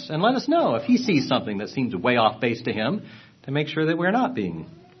text and let us know if he sees something that seems way off base to him to make sure that we're not being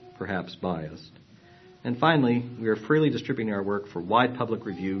perhaps biased. And finally, we are freely distributing our work for wide public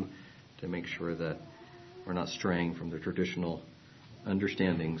review to make sure that we're not straying from the traditional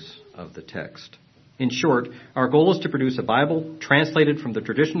understandings of the text. In short, our goal is to produce a Bible translated from the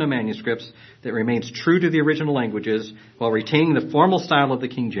traditional manuscripts that remains true to the original languages while retaining the formal style of the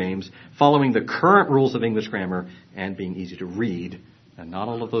King James, following the current rules of English grammar, and being easy to read. And not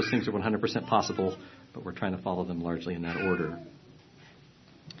all of those things are 100% possible, but we're trying to follow them largely in that order.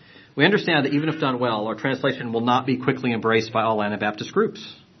 We understand that even if done well, our translation will not be quickly embraced by all Anabaptist groups.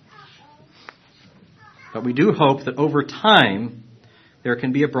 But we do hope that over time, there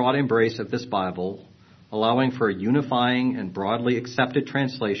can be a broad embrace of this Bible, allowing for a unifying and broadly accepted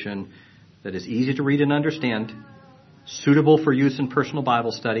translation that is easy to read and understand, suitable for use in personal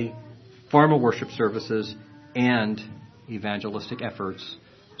Bible study, formal worship services, and evangelistic efforts,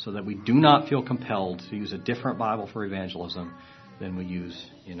 so that we do not feel compelled to use a different Bible for evangelism than we use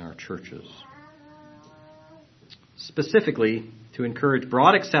in our churches. Specifically, to encourage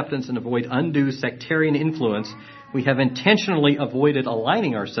broad acceptance and avoid undue sectarian influence, we have intentionally avoided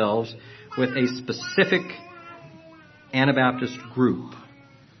aligning ourselves with a specific Anabaptist group.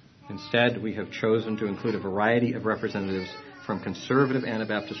 Instead, we have chosen to include a variety of representatives from conservative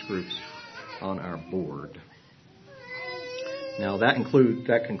Anabaptist groups on our board. Now, that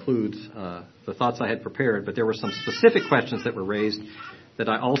concludes the thoughts I had prepared, but there were some specific questions that were raised that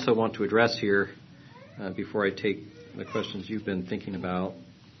I also want to address here before I take the questions you've been thinking about.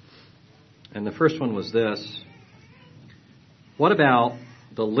 And the first one was this. What about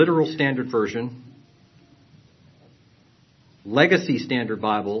the Literal Standard Version, Legacy Standard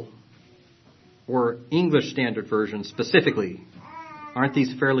Bible, or English Standard Version specifically? Aren't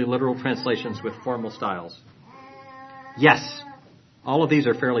these fairly literal translations with formal styles? Yes, all of these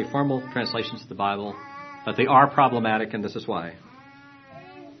are fairly formal translations of the Bible, but they are problematic, and this is why.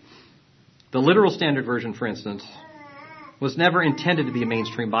 The Literal Standard Version, for instance, was never intended to be a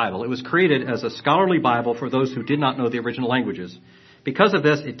mainstream Bible. It was created as a scholarly Bible for those who did not know the original languages. Because of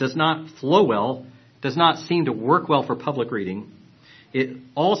this, it does not flow well, does not seem to work well for public reading. It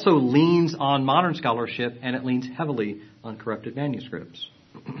also leans on modern scholarship, and it leans heavily on corrupted manuscripts.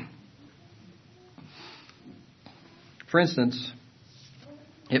 For instance,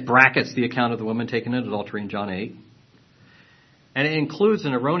 it brackets the account of the woman taken in adultery in John 8. And it includes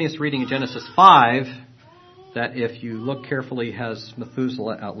an erroneous reading in Genesis 5 that, if you look carefully, has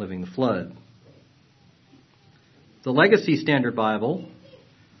Methuselah outliving the flood. The Legacy Standard Bible,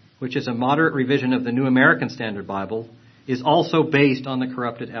 which is a moderate revision of the New American Standard Bible, is also based on the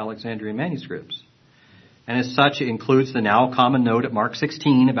corrupted Alexandrian manuscripts. And as such, it includes the now common note at Mark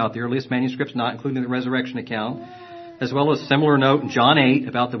 16 about the earliest manuscripts not including the resurrection account, as well as a similar note in John 8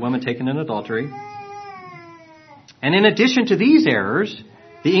 about the woman taken in adultery. And in addition to these errors,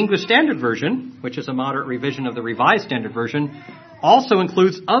 the English Standard Version, which is a moderate revision of the Revised Standard Version, also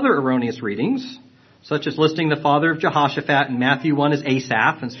includes other erroneous readings, such as listing the father of Jehoshaphat in Matthew 1 as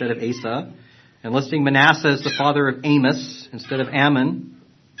Asaph instead of Asa, and listing Manasseh as the father of Amos instead of Ammon.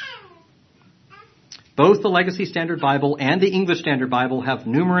 Both the Legacy Standard Bible and the English Standard Bible have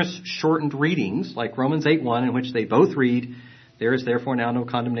numerous shortened readings, like Romans 8:1, in which they both read, "There is therefore now no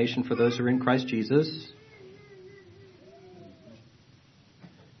condemnation for those who are in Christ Jesus."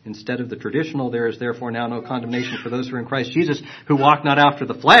 Instead of the traditional, "There is therefore now no condemnation for those who are in Christ Jesus, who walk not after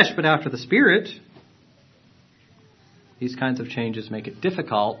the flesh, but after the Spirit." These kinds of changes make it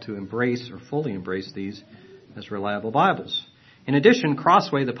difficult to embrace or fully embrace these as reliable Bibles. In addition,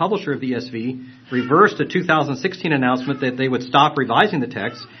 Crossway, the publisher of the ESV, reversed a 2016 announcement that they would stop revising the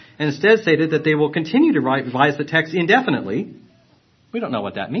text and instead stated that they will continue to revise the text indefinitely. We don't know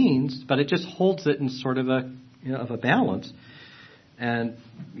what that means, but it just holds it in sort of a balance. And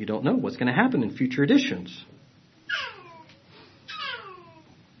you don't know what's going to happen in future editions.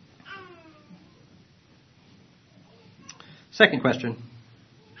 Second question.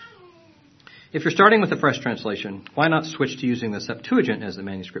 If you're starting with a fresh translation, why not switch to using the Septuagint as the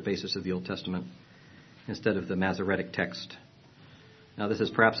manuscript basis of the Old Testament instead of the Masoretic text? Now, this is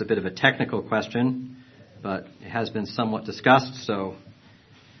perhaps a bit of a technical question, but it has been somewhat discussed, so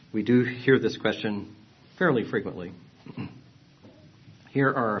we do hear this question fairly frequently. Here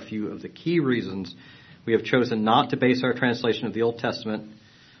are a few of the key reasons we have chosen not to base our translation of the Old Testament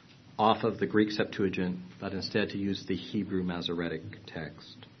off of the Greek Septuagint, but instead to use the Hebrew Masoretic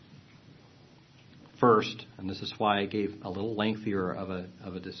text. First, and this is why I gave a little lengthier of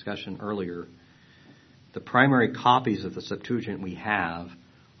a discussion earlier, the primary copies of the Septuagint we have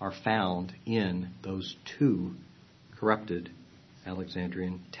are found in those two corrupted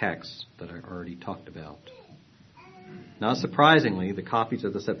Alexandrian texts that I already talked about. Not surprisingly, the copies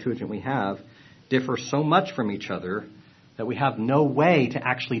of the Septuagint we have differ so much from each other that we have no way to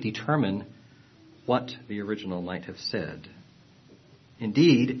actually determine what the original might have said.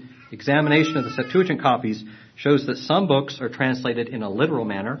 Indeed, examination of the Septuagint copies shows that some books are translated in a literal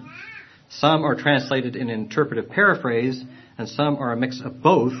manner, some are translated in an interpretive paraphrase, and some are a mix of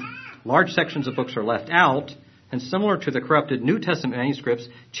both. Large sections of books are left out, and similar to the corrupted New Testament manuscripts,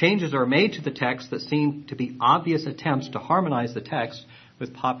 changes are made to the text that seem to be obvious attempts to harmonize the text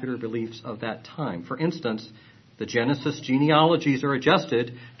with popular beliefs of that time. For instance, the Genesis genealogies are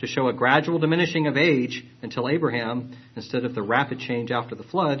adjusted to show a gradual diminishing of age until Abraham, instead of the rapid change after the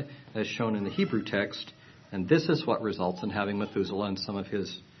flood, as shown in the Hebrew text. And this is what results in having Methuselah and some of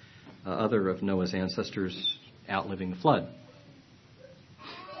his other of Noah's ancestors outliving the flood.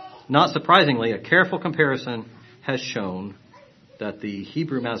 Not surprisingly, a careful comparison has shown that the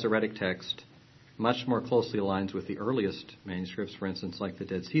Hebrew Masoretic text much more closely aligns with the earliest manuscripts, for instance, like the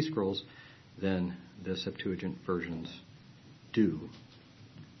Dead Sea Scrolls, than the Septuagint versions do.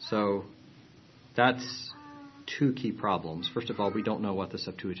 So that's two key problems. First of all, we don't know what the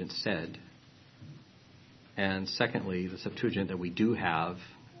Septuagint said. And secondly, the Septuagint that we do have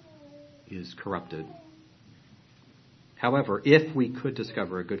is corrupted. However, if we could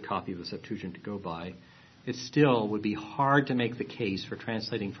discover a good copy of the Septuagint to go by, it still would be hard to make the case for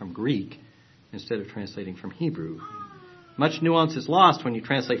translating from Greek instead of translating from Hebrew. Much nuance is lost when you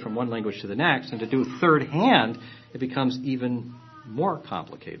translate from one language to the next, and to do third hand, it becomes even more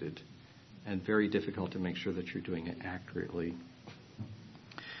complicated and very difficult to make sure that you're doing it accurately.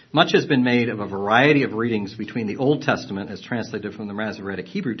 Much has been made of a variety of readings between the Old Testament as translated from the Masoretic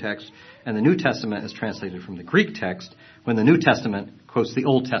Hebrew text and the New Testament as translated from the Greek text, when the New Testament quotes the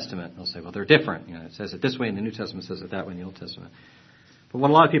Old Testament. They'll say, well, they're different. It says it this way in the New Testament, says it that way in the Old Testament. But what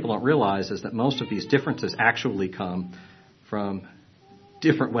a lot of people don't realize is that most of these differences actually come from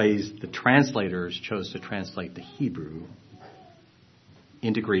different ways the translators chose to translate the Hebrew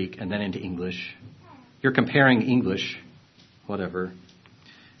into Greek and then into English. You're comparing English, whatever.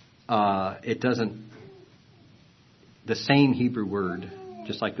 The same Hebrew word,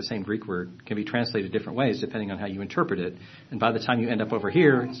 just like the same Greek word, can be translated different ways depending on how you interpret it. And by the time you end up over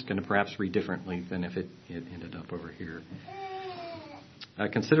here, it's going to perhaps read differently than if it ended up over here.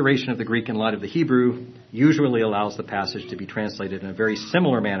 Consideration of the Greek in light of the Hebrew usually allows the passage to be translated in a very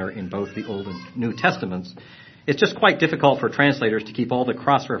similar manner in both the Old and New Testaments. It's just quite difficult for translators to keep all the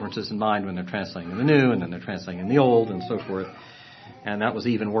cross-references in mind when they're translating in the New and then they're translating in the Old and so forth. And that was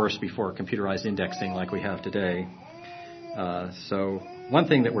even worse before computerized indexing like we have today. So one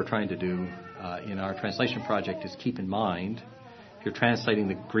thing that we're trying to do in our translation project is keep in mind, if you're translating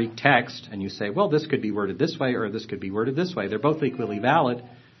the Greek text and you say, well, this could be worded this way or this could be worded this way, they're both equally valid.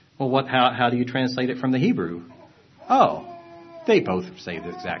 Well, how do you translate it from the Hebrew? Oh, they both say the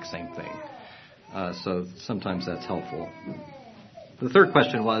exact same thing. So sometimes that's helpful. The third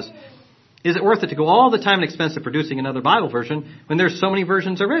question was, is it worth it to go all the time and expense of producing another Bible version when there's so many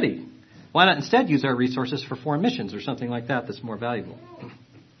versions already? Why not instead use our resources for foreign missions or something like that that's more valuable?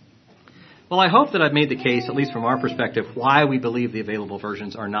 Well, I hope that I've made the case, at least from our perspective, why we believe the available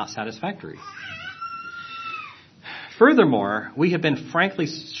versions are not satisfactory. Furthermore, we have been frankly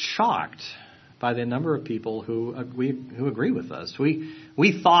shocked by the number of people who agree with us.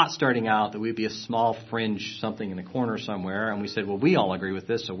 We thought starting out that we'd be a small fringe, something in a corner somewhere, and we said, well, we all agree with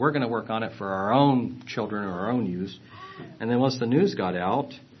this, so we're going to work on it for our own children or our own use. And then once the news got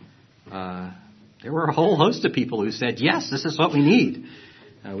out, there were a whole host of people who said, yes, this is what we need.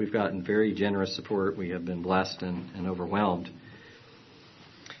 We've gotten very generous support. We have been blessed and overwhelmed.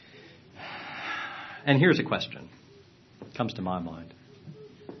 And here's a question that comes to my mind.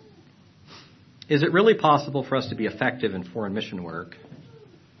 Is it really possible for us to be effective in foreign mission work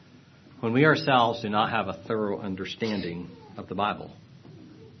when we ourselves do not have a thorough understanding of the Bible?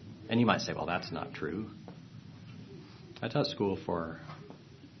 And you might say, well, that's not true. I taught school for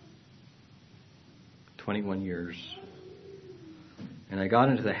 21 years. And I got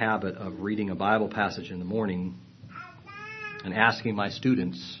into the habit of reading a Bible passage in the morning and asking my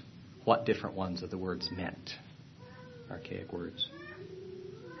students what different ones of the words meant. Archaic words.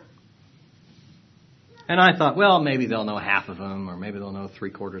 And I thought, well, maybe they'll know half of them, or maybe they'll know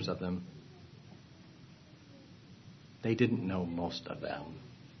 3/4 of them. They didn't know most of them.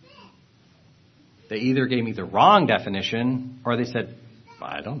 They either gave me the wrong definition, or they said,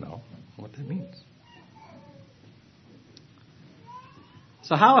 I don't know what that means.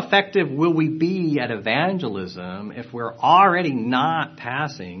 So how effective will we be at evangelism if we're already not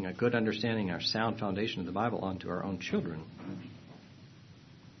passing a good understanding, our sound foundation of the Bible onto our own children?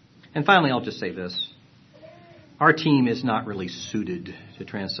 And finally, I'll just say this. Our team is not really suited to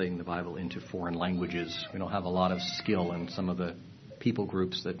translating the Bible into foreign languages. We don't have a lot of skill in some of the people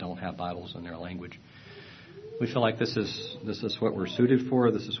groups that don't have Bibles in their language. We feel like this is what we're suited for.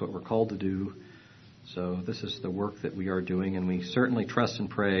 This is what we're called to do. So this is the work that we are doing, and we certainly trust and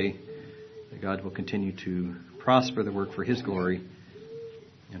pray that God will continue to prosper the work for His glory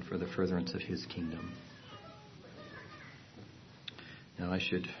and for the furtherance of His kingdom. Now I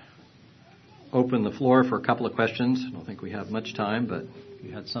should open the floor for a couple of questions. I don't think we have much time, but if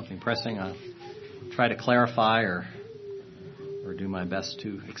you had something pressing, I'll try to clarify or do my best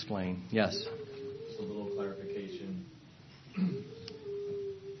to explain. Yes? Just a little clarification.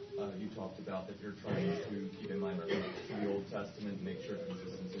 You talked about that you're trying to keep in mind references to the Old Testament and make sure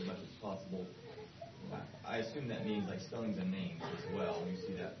consistency as much as possible. I assume that means like spelling the names as well. You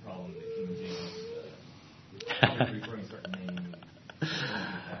see that problem in the King James, referring certain names.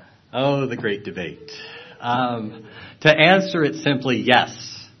 Oh, the great debate. To answer it simply,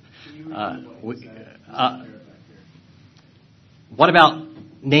 yes. What about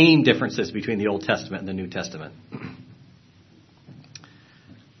name differences between the Old Testament and the New Testament?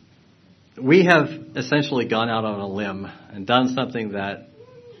 We have essentially gone out on a limb and done something that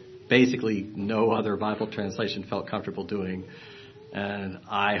basically no other Bible translation felt comfortable doing. And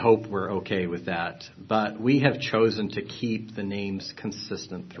I hope we're okay with that. But we have chosen to keep the names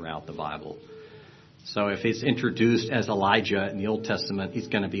consistent throughout the Bible. So if it's introduced as Elijah in the Old Testament, he's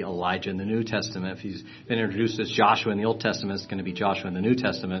going to be Elijah in the New Testament. If he's been introduced as Joshua in the Old Testament, it's going to be Joshua in the New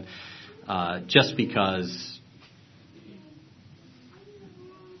Testament, just because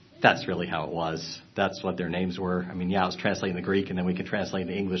that's really how it was. That's what their names were. I mean, yeah, I was translating the Greek, and then we can translate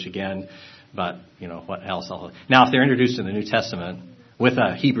the English again. But, what else? Now, if they're introduced in the New Testament with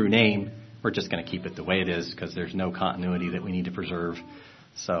a Hebrew name, we're just going to keep it the way it is because there's no continuity that we need to preserve.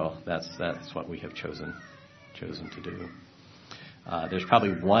 So that's what we have chosen to do. There's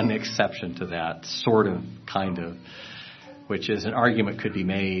probably one exception to that, kind of, which is an argument could be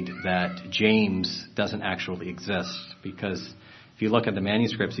made that James doesn't actually exist, because if you look at the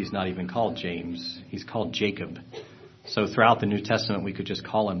manuscripts, he's not even called James. He's called Jacob. So throughout the New Testament, we could just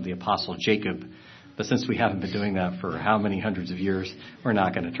call him the Apostle Jacob. But since we haven't been doing that for how many hundreds of years, we're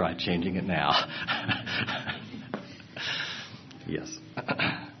not going to try changing it now. Yes.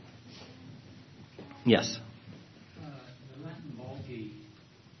 Yes.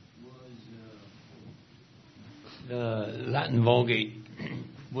 The Latin Vulgate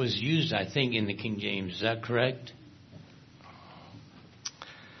was used, I think, in the King James. Is that correct?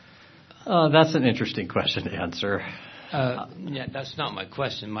 That's an interesting question to answer. Yeah, that's not my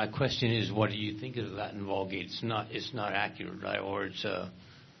question. My question is, what do you think of the Latin Vulgate? It's not accurate, right? Or it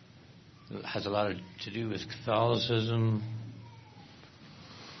has a lot to do with Catholicism.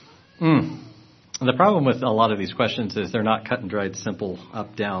 The problem with a lot of these questions is they're not cut and dried, simple,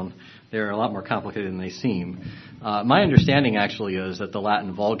 up, down. They're a lot more complicated than they seem. My understanding actually is that the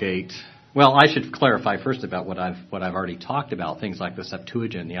Latin Vulgate, well, I should clarify first about what I've already talked about, things like the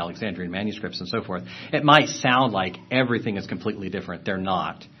Septuagint, the Alexandrian manuscripts, and so forth. It might sound like everything is completely different. They're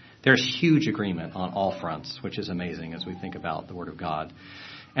not. There's huge agreement on all fronts, which is amazing as we think about the Word of God.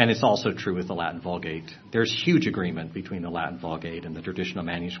 And it's also true with the Latin Vulgate. There's huge agreement between the Latin Vulgate and the traditional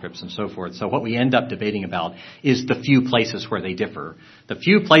manuscripts and so forth. So what we end up debating about is the few places where they differ. The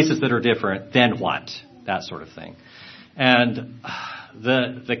few places that are different, then what? That sort of thing. And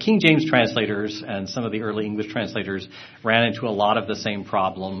the King James translators and some of the early English translators ran into a lot of the same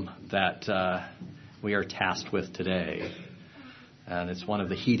problem that we are tasked with today. And it's one of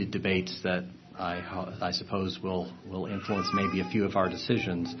the heated debates that I suppose will influence maybe a few of our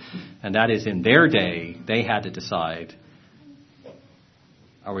decisions. And that is, in their day, they had to decide,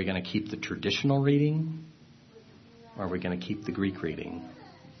 are we going to keep the traditional reading, or are we going to keep the Greek reading?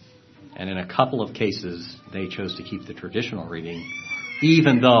 And in a couple of cases, they chose to keep the traditional reading,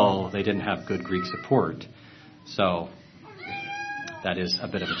 even though they didn't have good Greek support. So that is a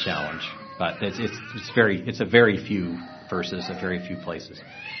bit of a challenge. But it's a very few verses, a very few places.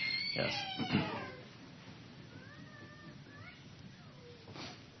 Yes.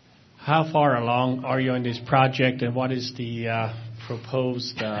 How far along are you in this project, and what is the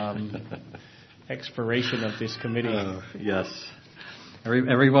proposed expiration of this committee? Yes.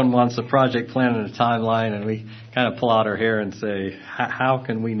 Everyone wants a project plan and a timeline, and we kind of pull out our hair and say, how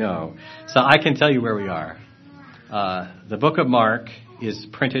can we know? So I can tell you where we are. The book of Mark is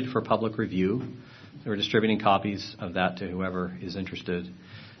printed for public review. We're distributing copies of that to whoever is interested.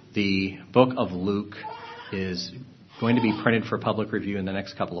 The book of Luke is going to be printed for public review in the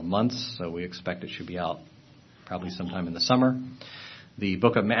next couple of months, so we expect it should be out probably sometime in the summer. The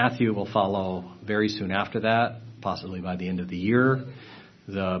book of Matthew will follow very soon after that, possibly by the end of the year.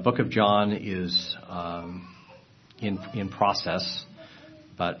 The book of John is in process,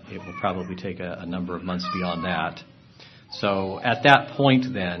 but it will probably take a number of months beyond that. So at that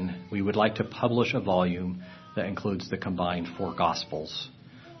point, then, we would like to publish a volume that includes the combined 4 Gospels,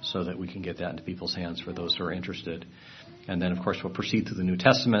 so that we can get that into people's hands for those who are interested. And then, of course, we'll proceed through the New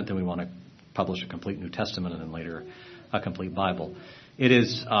Testament. Then we want to publish a complete New Testament, and then later a complete Bible. It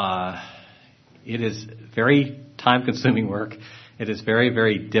is very time-consuming work. It is very,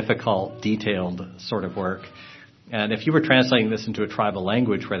 very difficult, detailed sort of work. And if you were translating this into a tribal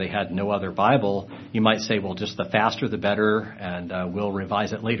language where they had no other Bible, you might say, well, just the faster the better, and we'll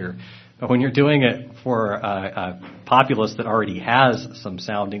revise it later. But when you're doing it for a populace that already has some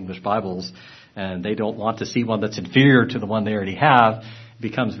sound English Bibles, and they don't want to see one that's inferior to the one they already have, it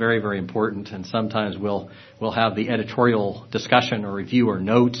becomes very, very important. And sometimes we'll have the editorial discussion or review or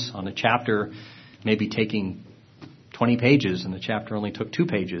notes on a chapter, maybe taking 20 pages, and the chapter only took 2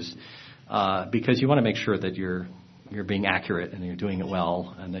 pages, because you want to make sure that you're being accurate and you're doing it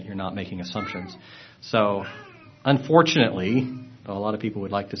well, and that you're not making assumptions. So, unfortunately, though a lot of people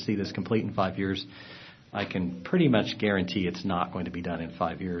would like to see this complete in 5 years, I can pretty much guarantee it's not going to be done in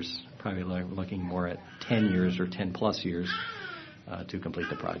 5 years. Probably looking more at 10 years or 10 plus years to complete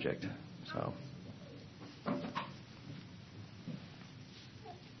the project. So.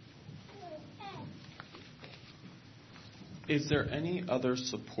 Is there any other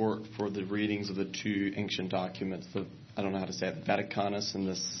support for the readings of the two ancient documents, I don't know how to say it, the Vaticanus and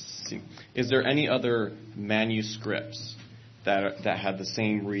is there any other manuscripts that had the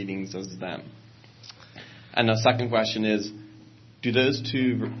same readings as them? And the second question is, do those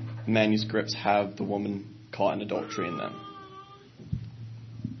two manuscripts have the woman caught in adultery in them?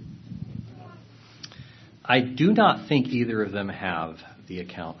 I do not think either of them have the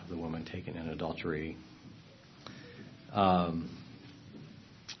account of the woman taken in adultery.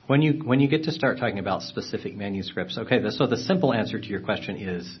 When you get to start talking about specific manuscripts, so the simple answer to your question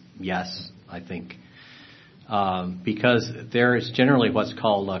is yes, I think. Because there is generally what's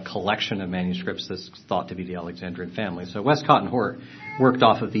called a collection of manuscripts that's thought to be the Alexandrian family. So Westcott and Hort worked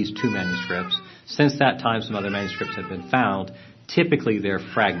off of these two manuscripts. Since that time, some other manuscripts have been found. Typically, they're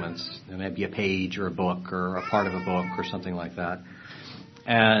fragments. There may be a page or a book or a part of a book or something like that.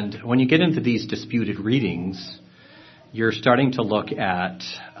 And when you get into these disputed readings, you're starting to look at,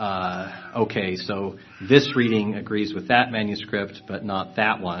 so this reading agrees with that manuscript, but not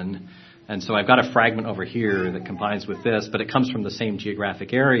that one. And so I've got a fragment over here that combines with this, but it comes from the same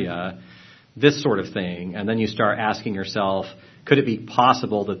geographic area, this sort of thing. And then you start asking yourself, could it be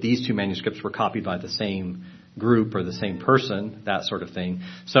possible that these two manuscripts were copied by the same group or the same person, that sort of thing.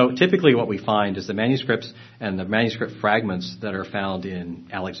 So typically what we find is the manuscripts and the manuscript fragments that are found in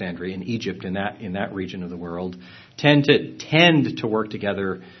Alexandria, in Egypt, in that region of the world, tend to work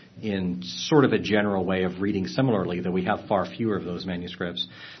together in sort of a general way of reading similarly, though we have far fewer of those manuscripts.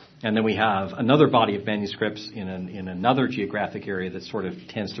 And then we have another body of manuscripts in another geographic area that sort of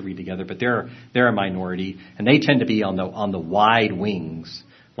tends to read together, but they're a minority, and they tend to be on the wide wings,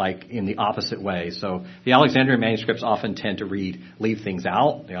 like in the opposite way. So the Alexandrian manuscripts often tend to leave things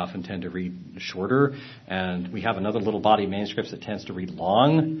out. They often tend to read shorter. And we have another little body of manuscripts that tends to read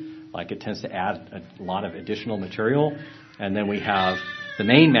long, like it tends to add a lot of additional material. And then we have the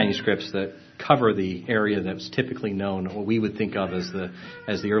main manuscripts that cover the area that's typically known, what we would think of as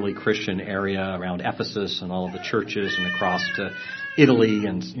the early Christian area around Ephesus and all of the churches and across to Italy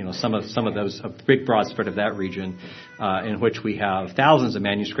and some of those, a big broad spread of that region, in which we have thousands of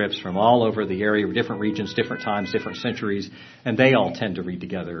manuscripts from all over the area, different regions, different times, different centuries, and they all tend to read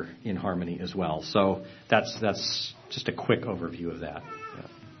together in harmony as well. So that's just a quick overview of that. Yeah.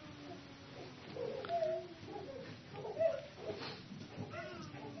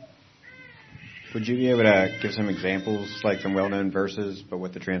 Would you be able to give some examples, like some well-known verses, but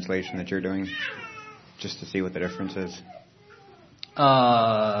with the translation that you're doing, just to see what the difference is?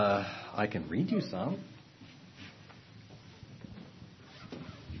 I can read you some.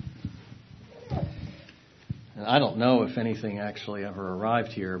 And I don't know if anything actually ever arrived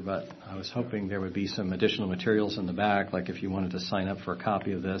here, but I was hoping there would be some additional materials in the back, like if you wanted to sign up for a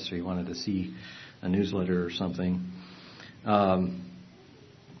copy of this or you wanted to see a newsletter or something.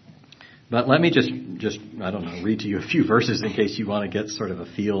 But let me just I don't know, read to you a few verses in case you want to get sort of a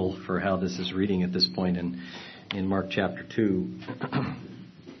feel for how this is reading at this point in Mark chapter 2,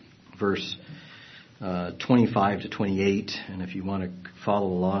 verse 25 to 28. And if you want to follow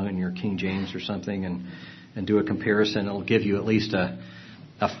along in your King James or something and do a comparison, it'll give you at least a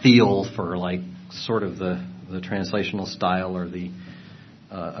feel for like sort of the translational style or the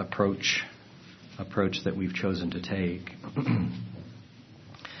approach that we've chosen to take.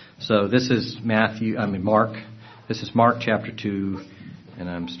 So this is Mark. This is Mark chapter 2, and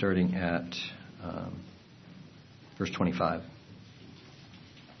I'm starting at verse 25.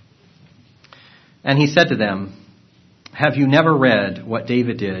 And he said to them, "Have you never read what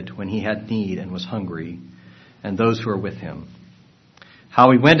David did when he had need and was hungry, and those who were with him?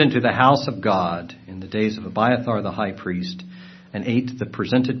 How he went into the house of God in the days of Abiathar the high priest, and ate the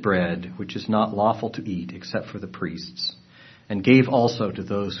presented bread, which is not lawful to eat except for the priests, and gave also to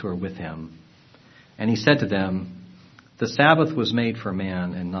those who were with him. And he said to them, the Sabbath was made for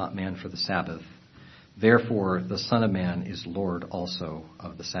man, and not man for the Sabbath. Therefore, the Son of Man is Lord also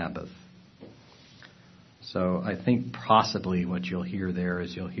of the Sabbath." So I think possibly what you'll hear there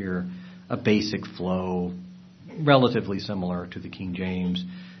is you'll hear a basic flow relatively similar to the King James,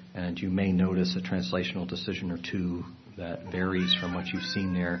 and you may notice a translational decision or two that varies from what you've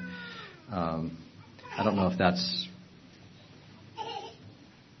seen there. I don't know if that's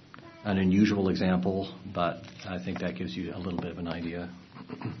an unusual example, but I think that gives you a little bit of an idea.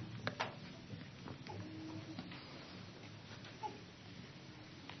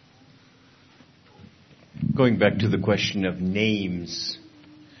 Going back to the question of names,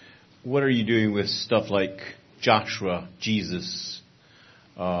 what are you doing with stuff like Joshua, Jesus,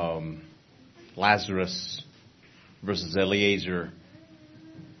 Lazarus versus Eliezer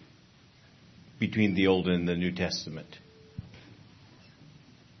between the Old and the New Testament?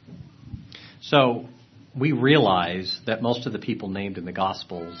 So we realize that most of the people named in the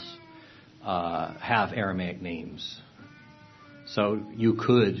Gospels have Aramaic names. So you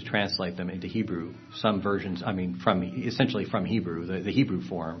could translate them into Hebrew. Some versions, essentially from Hebrew, the Hebrew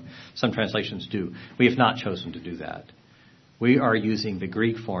form. Some translations do. We have not chosen to do that. We are using the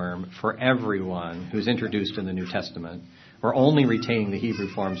Greek form for everyone who's introduced in the New Testament. We're only retaining the Hebrew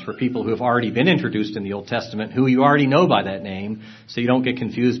forms for people who have already been introduced in the Old Testament, who you already know by that name, so you don't get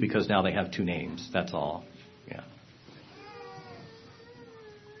confused because now they have two names. That's all. Yeah.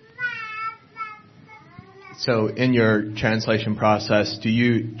 So in your translation process, do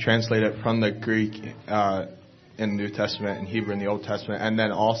you translate it from the Greek in the New Testament and Hebrew in the Old Testament, and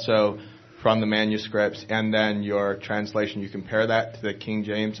then also from the manuscripts, and then your translation, you compare that to the King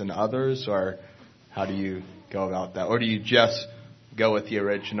James and others, or how do you go about that? Or do you just go with the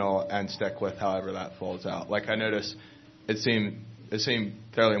original and stick with however that falls out? Like I noticed it seemed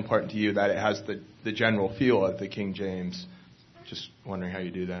fairly important to you that it has the general feel of the King James. Just wondering how you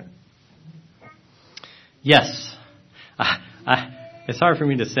do that. Yes. It's hard for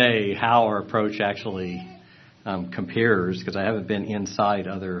me to say how our approach actually compares, because I haven't been inside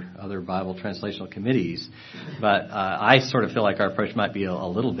other Bible translational committees. But I sort of feel like our approach might be a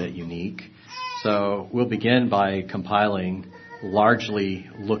little bit unique. So we'll begin by compiling, largely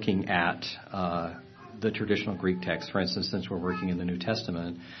looking at the traditional Greek text, for instance, since we're working in the New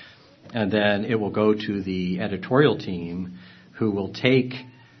Testament. And then it will go to the editorial team, who will take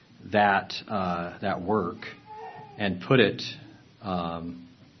that work and put it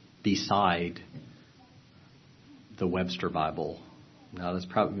beside the Webster Bible. Now,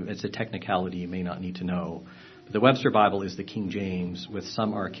 it's a technicality you may not need to know. But the Webster Bible is the King James with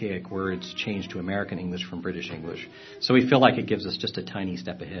some archaic words changed to American English from British English. So we feel like it gives us just a tiny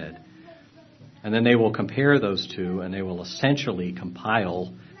step ahead. And then they will compare those two, and they will essentially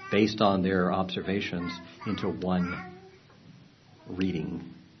compile, based on their observations, into one reading.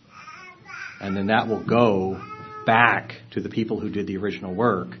 And then that will go back to the people who did the original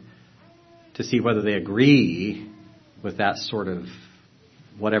work to see whether they agree with that sort of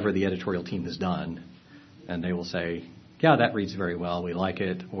whatever the editorial team has done. And they will say, yeah, that reads very well, we like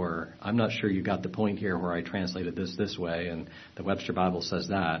it, or I'm not sure you got the point here where I translated this way, and the Webster Bible says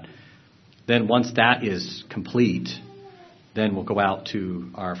that. Then once that is complete, then we'll go out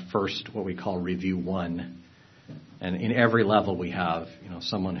to our first, what we call Review 1. And in every level we have,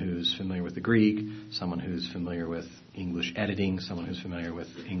 someone who's familiar with the Greek, someone who's familiar with English editing, someone who's familiar with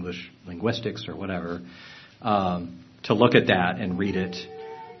English linguistics or whatever, to look at that and read it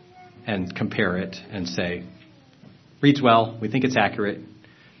and compare it and say, reads well, we think it's accurate,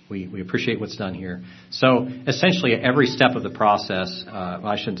 we appreciate what's done here. So essentially at every step of the process,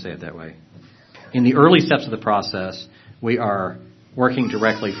 I shouldn't say it that way. In the early steps of the process, we are working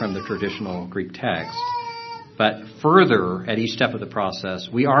directly from the traditional Greek text. But further, at each step of the process,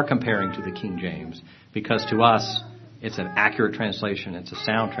 we are comparing to the King James, because to us, it's an accurate translation, it's a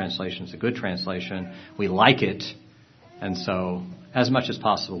sound translation, it's a good translation. We like it, and so as much as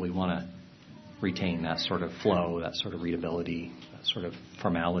possible, we want to retain that sort of flow, that sort of readability, that sort of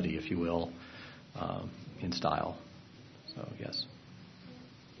formality, if you will, in style. So, yes.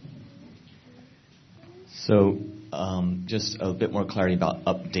 So, just a bit more clarity about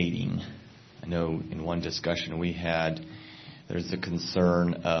updating. I know in one discussion we had, there's a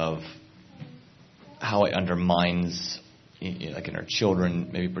concern of how it undermines, like in our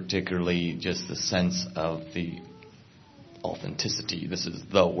children, maybe particularly just the sense of the authenticity. This is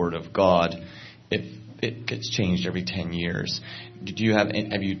the Word of God. If it gets changed every 10 years, do you have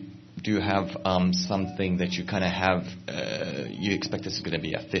something that you kind of have? You expect this is going to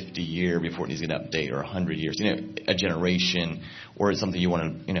be a 50-year before it needs to get updated, or 100 years, a generation, or is it something you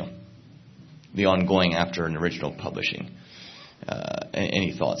want to, the ongoing after an original publishing?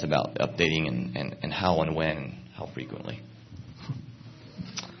 Any thoughts about updating and how and when and how frequently?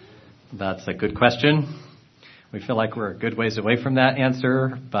 That's a good question. We feel like we're a good ways away from that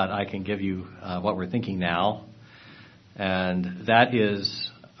answer, but I can give you what we're thinking now. And that is,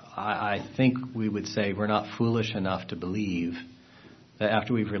 I think we would say we're not foolish enough to believe that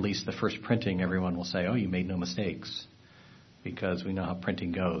after we've released the first printing, everyone will say, oh, you made no mistakes, because we know how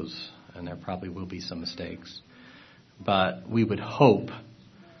printing goes, and there probably will be some mistakes. But we would hope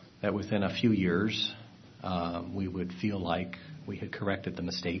that within a few years, we would feel like we had corrected the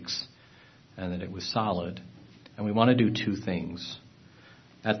mistakes and that it was solid. And we want to do two things.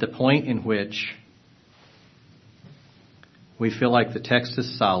 At the point in which we feel like the text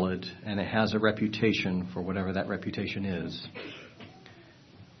is solid and it has a reputation for whatever that reputation is,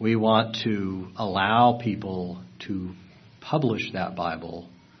 we want to allow people to publish that Bible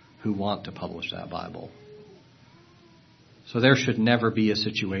who want to publish that Bible. So there should never be a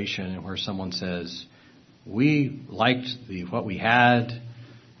situation where someone says, we liked what we had,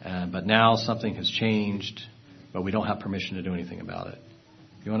 but now something has changed, but we don't have permission to do anything about it.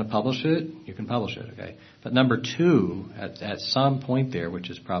 If you want to publish it, you can publish it, okay? But number two, at some point there, which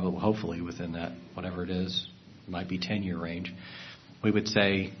is probably, hopefully within that, whatever it is, it might be 10-year range, we would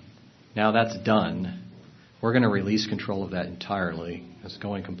say, now that's done. We're going to release control of that entirely. It's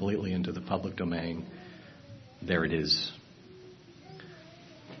going completely into the public domain. There it is.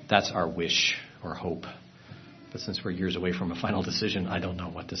 That's our wish or hope. But since we're years away from a final decision, I don't know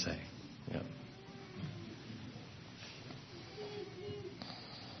what to say. Yeah.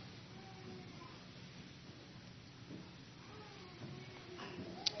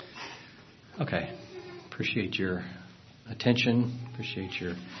 Okay. Appreciate your attention. Appreciate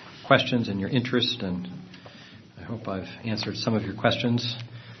your questions and your interest. And I hope I've answered some of your questions.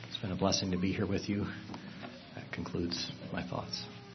 It's been a blessing to be here with you. That concludes my thoughts.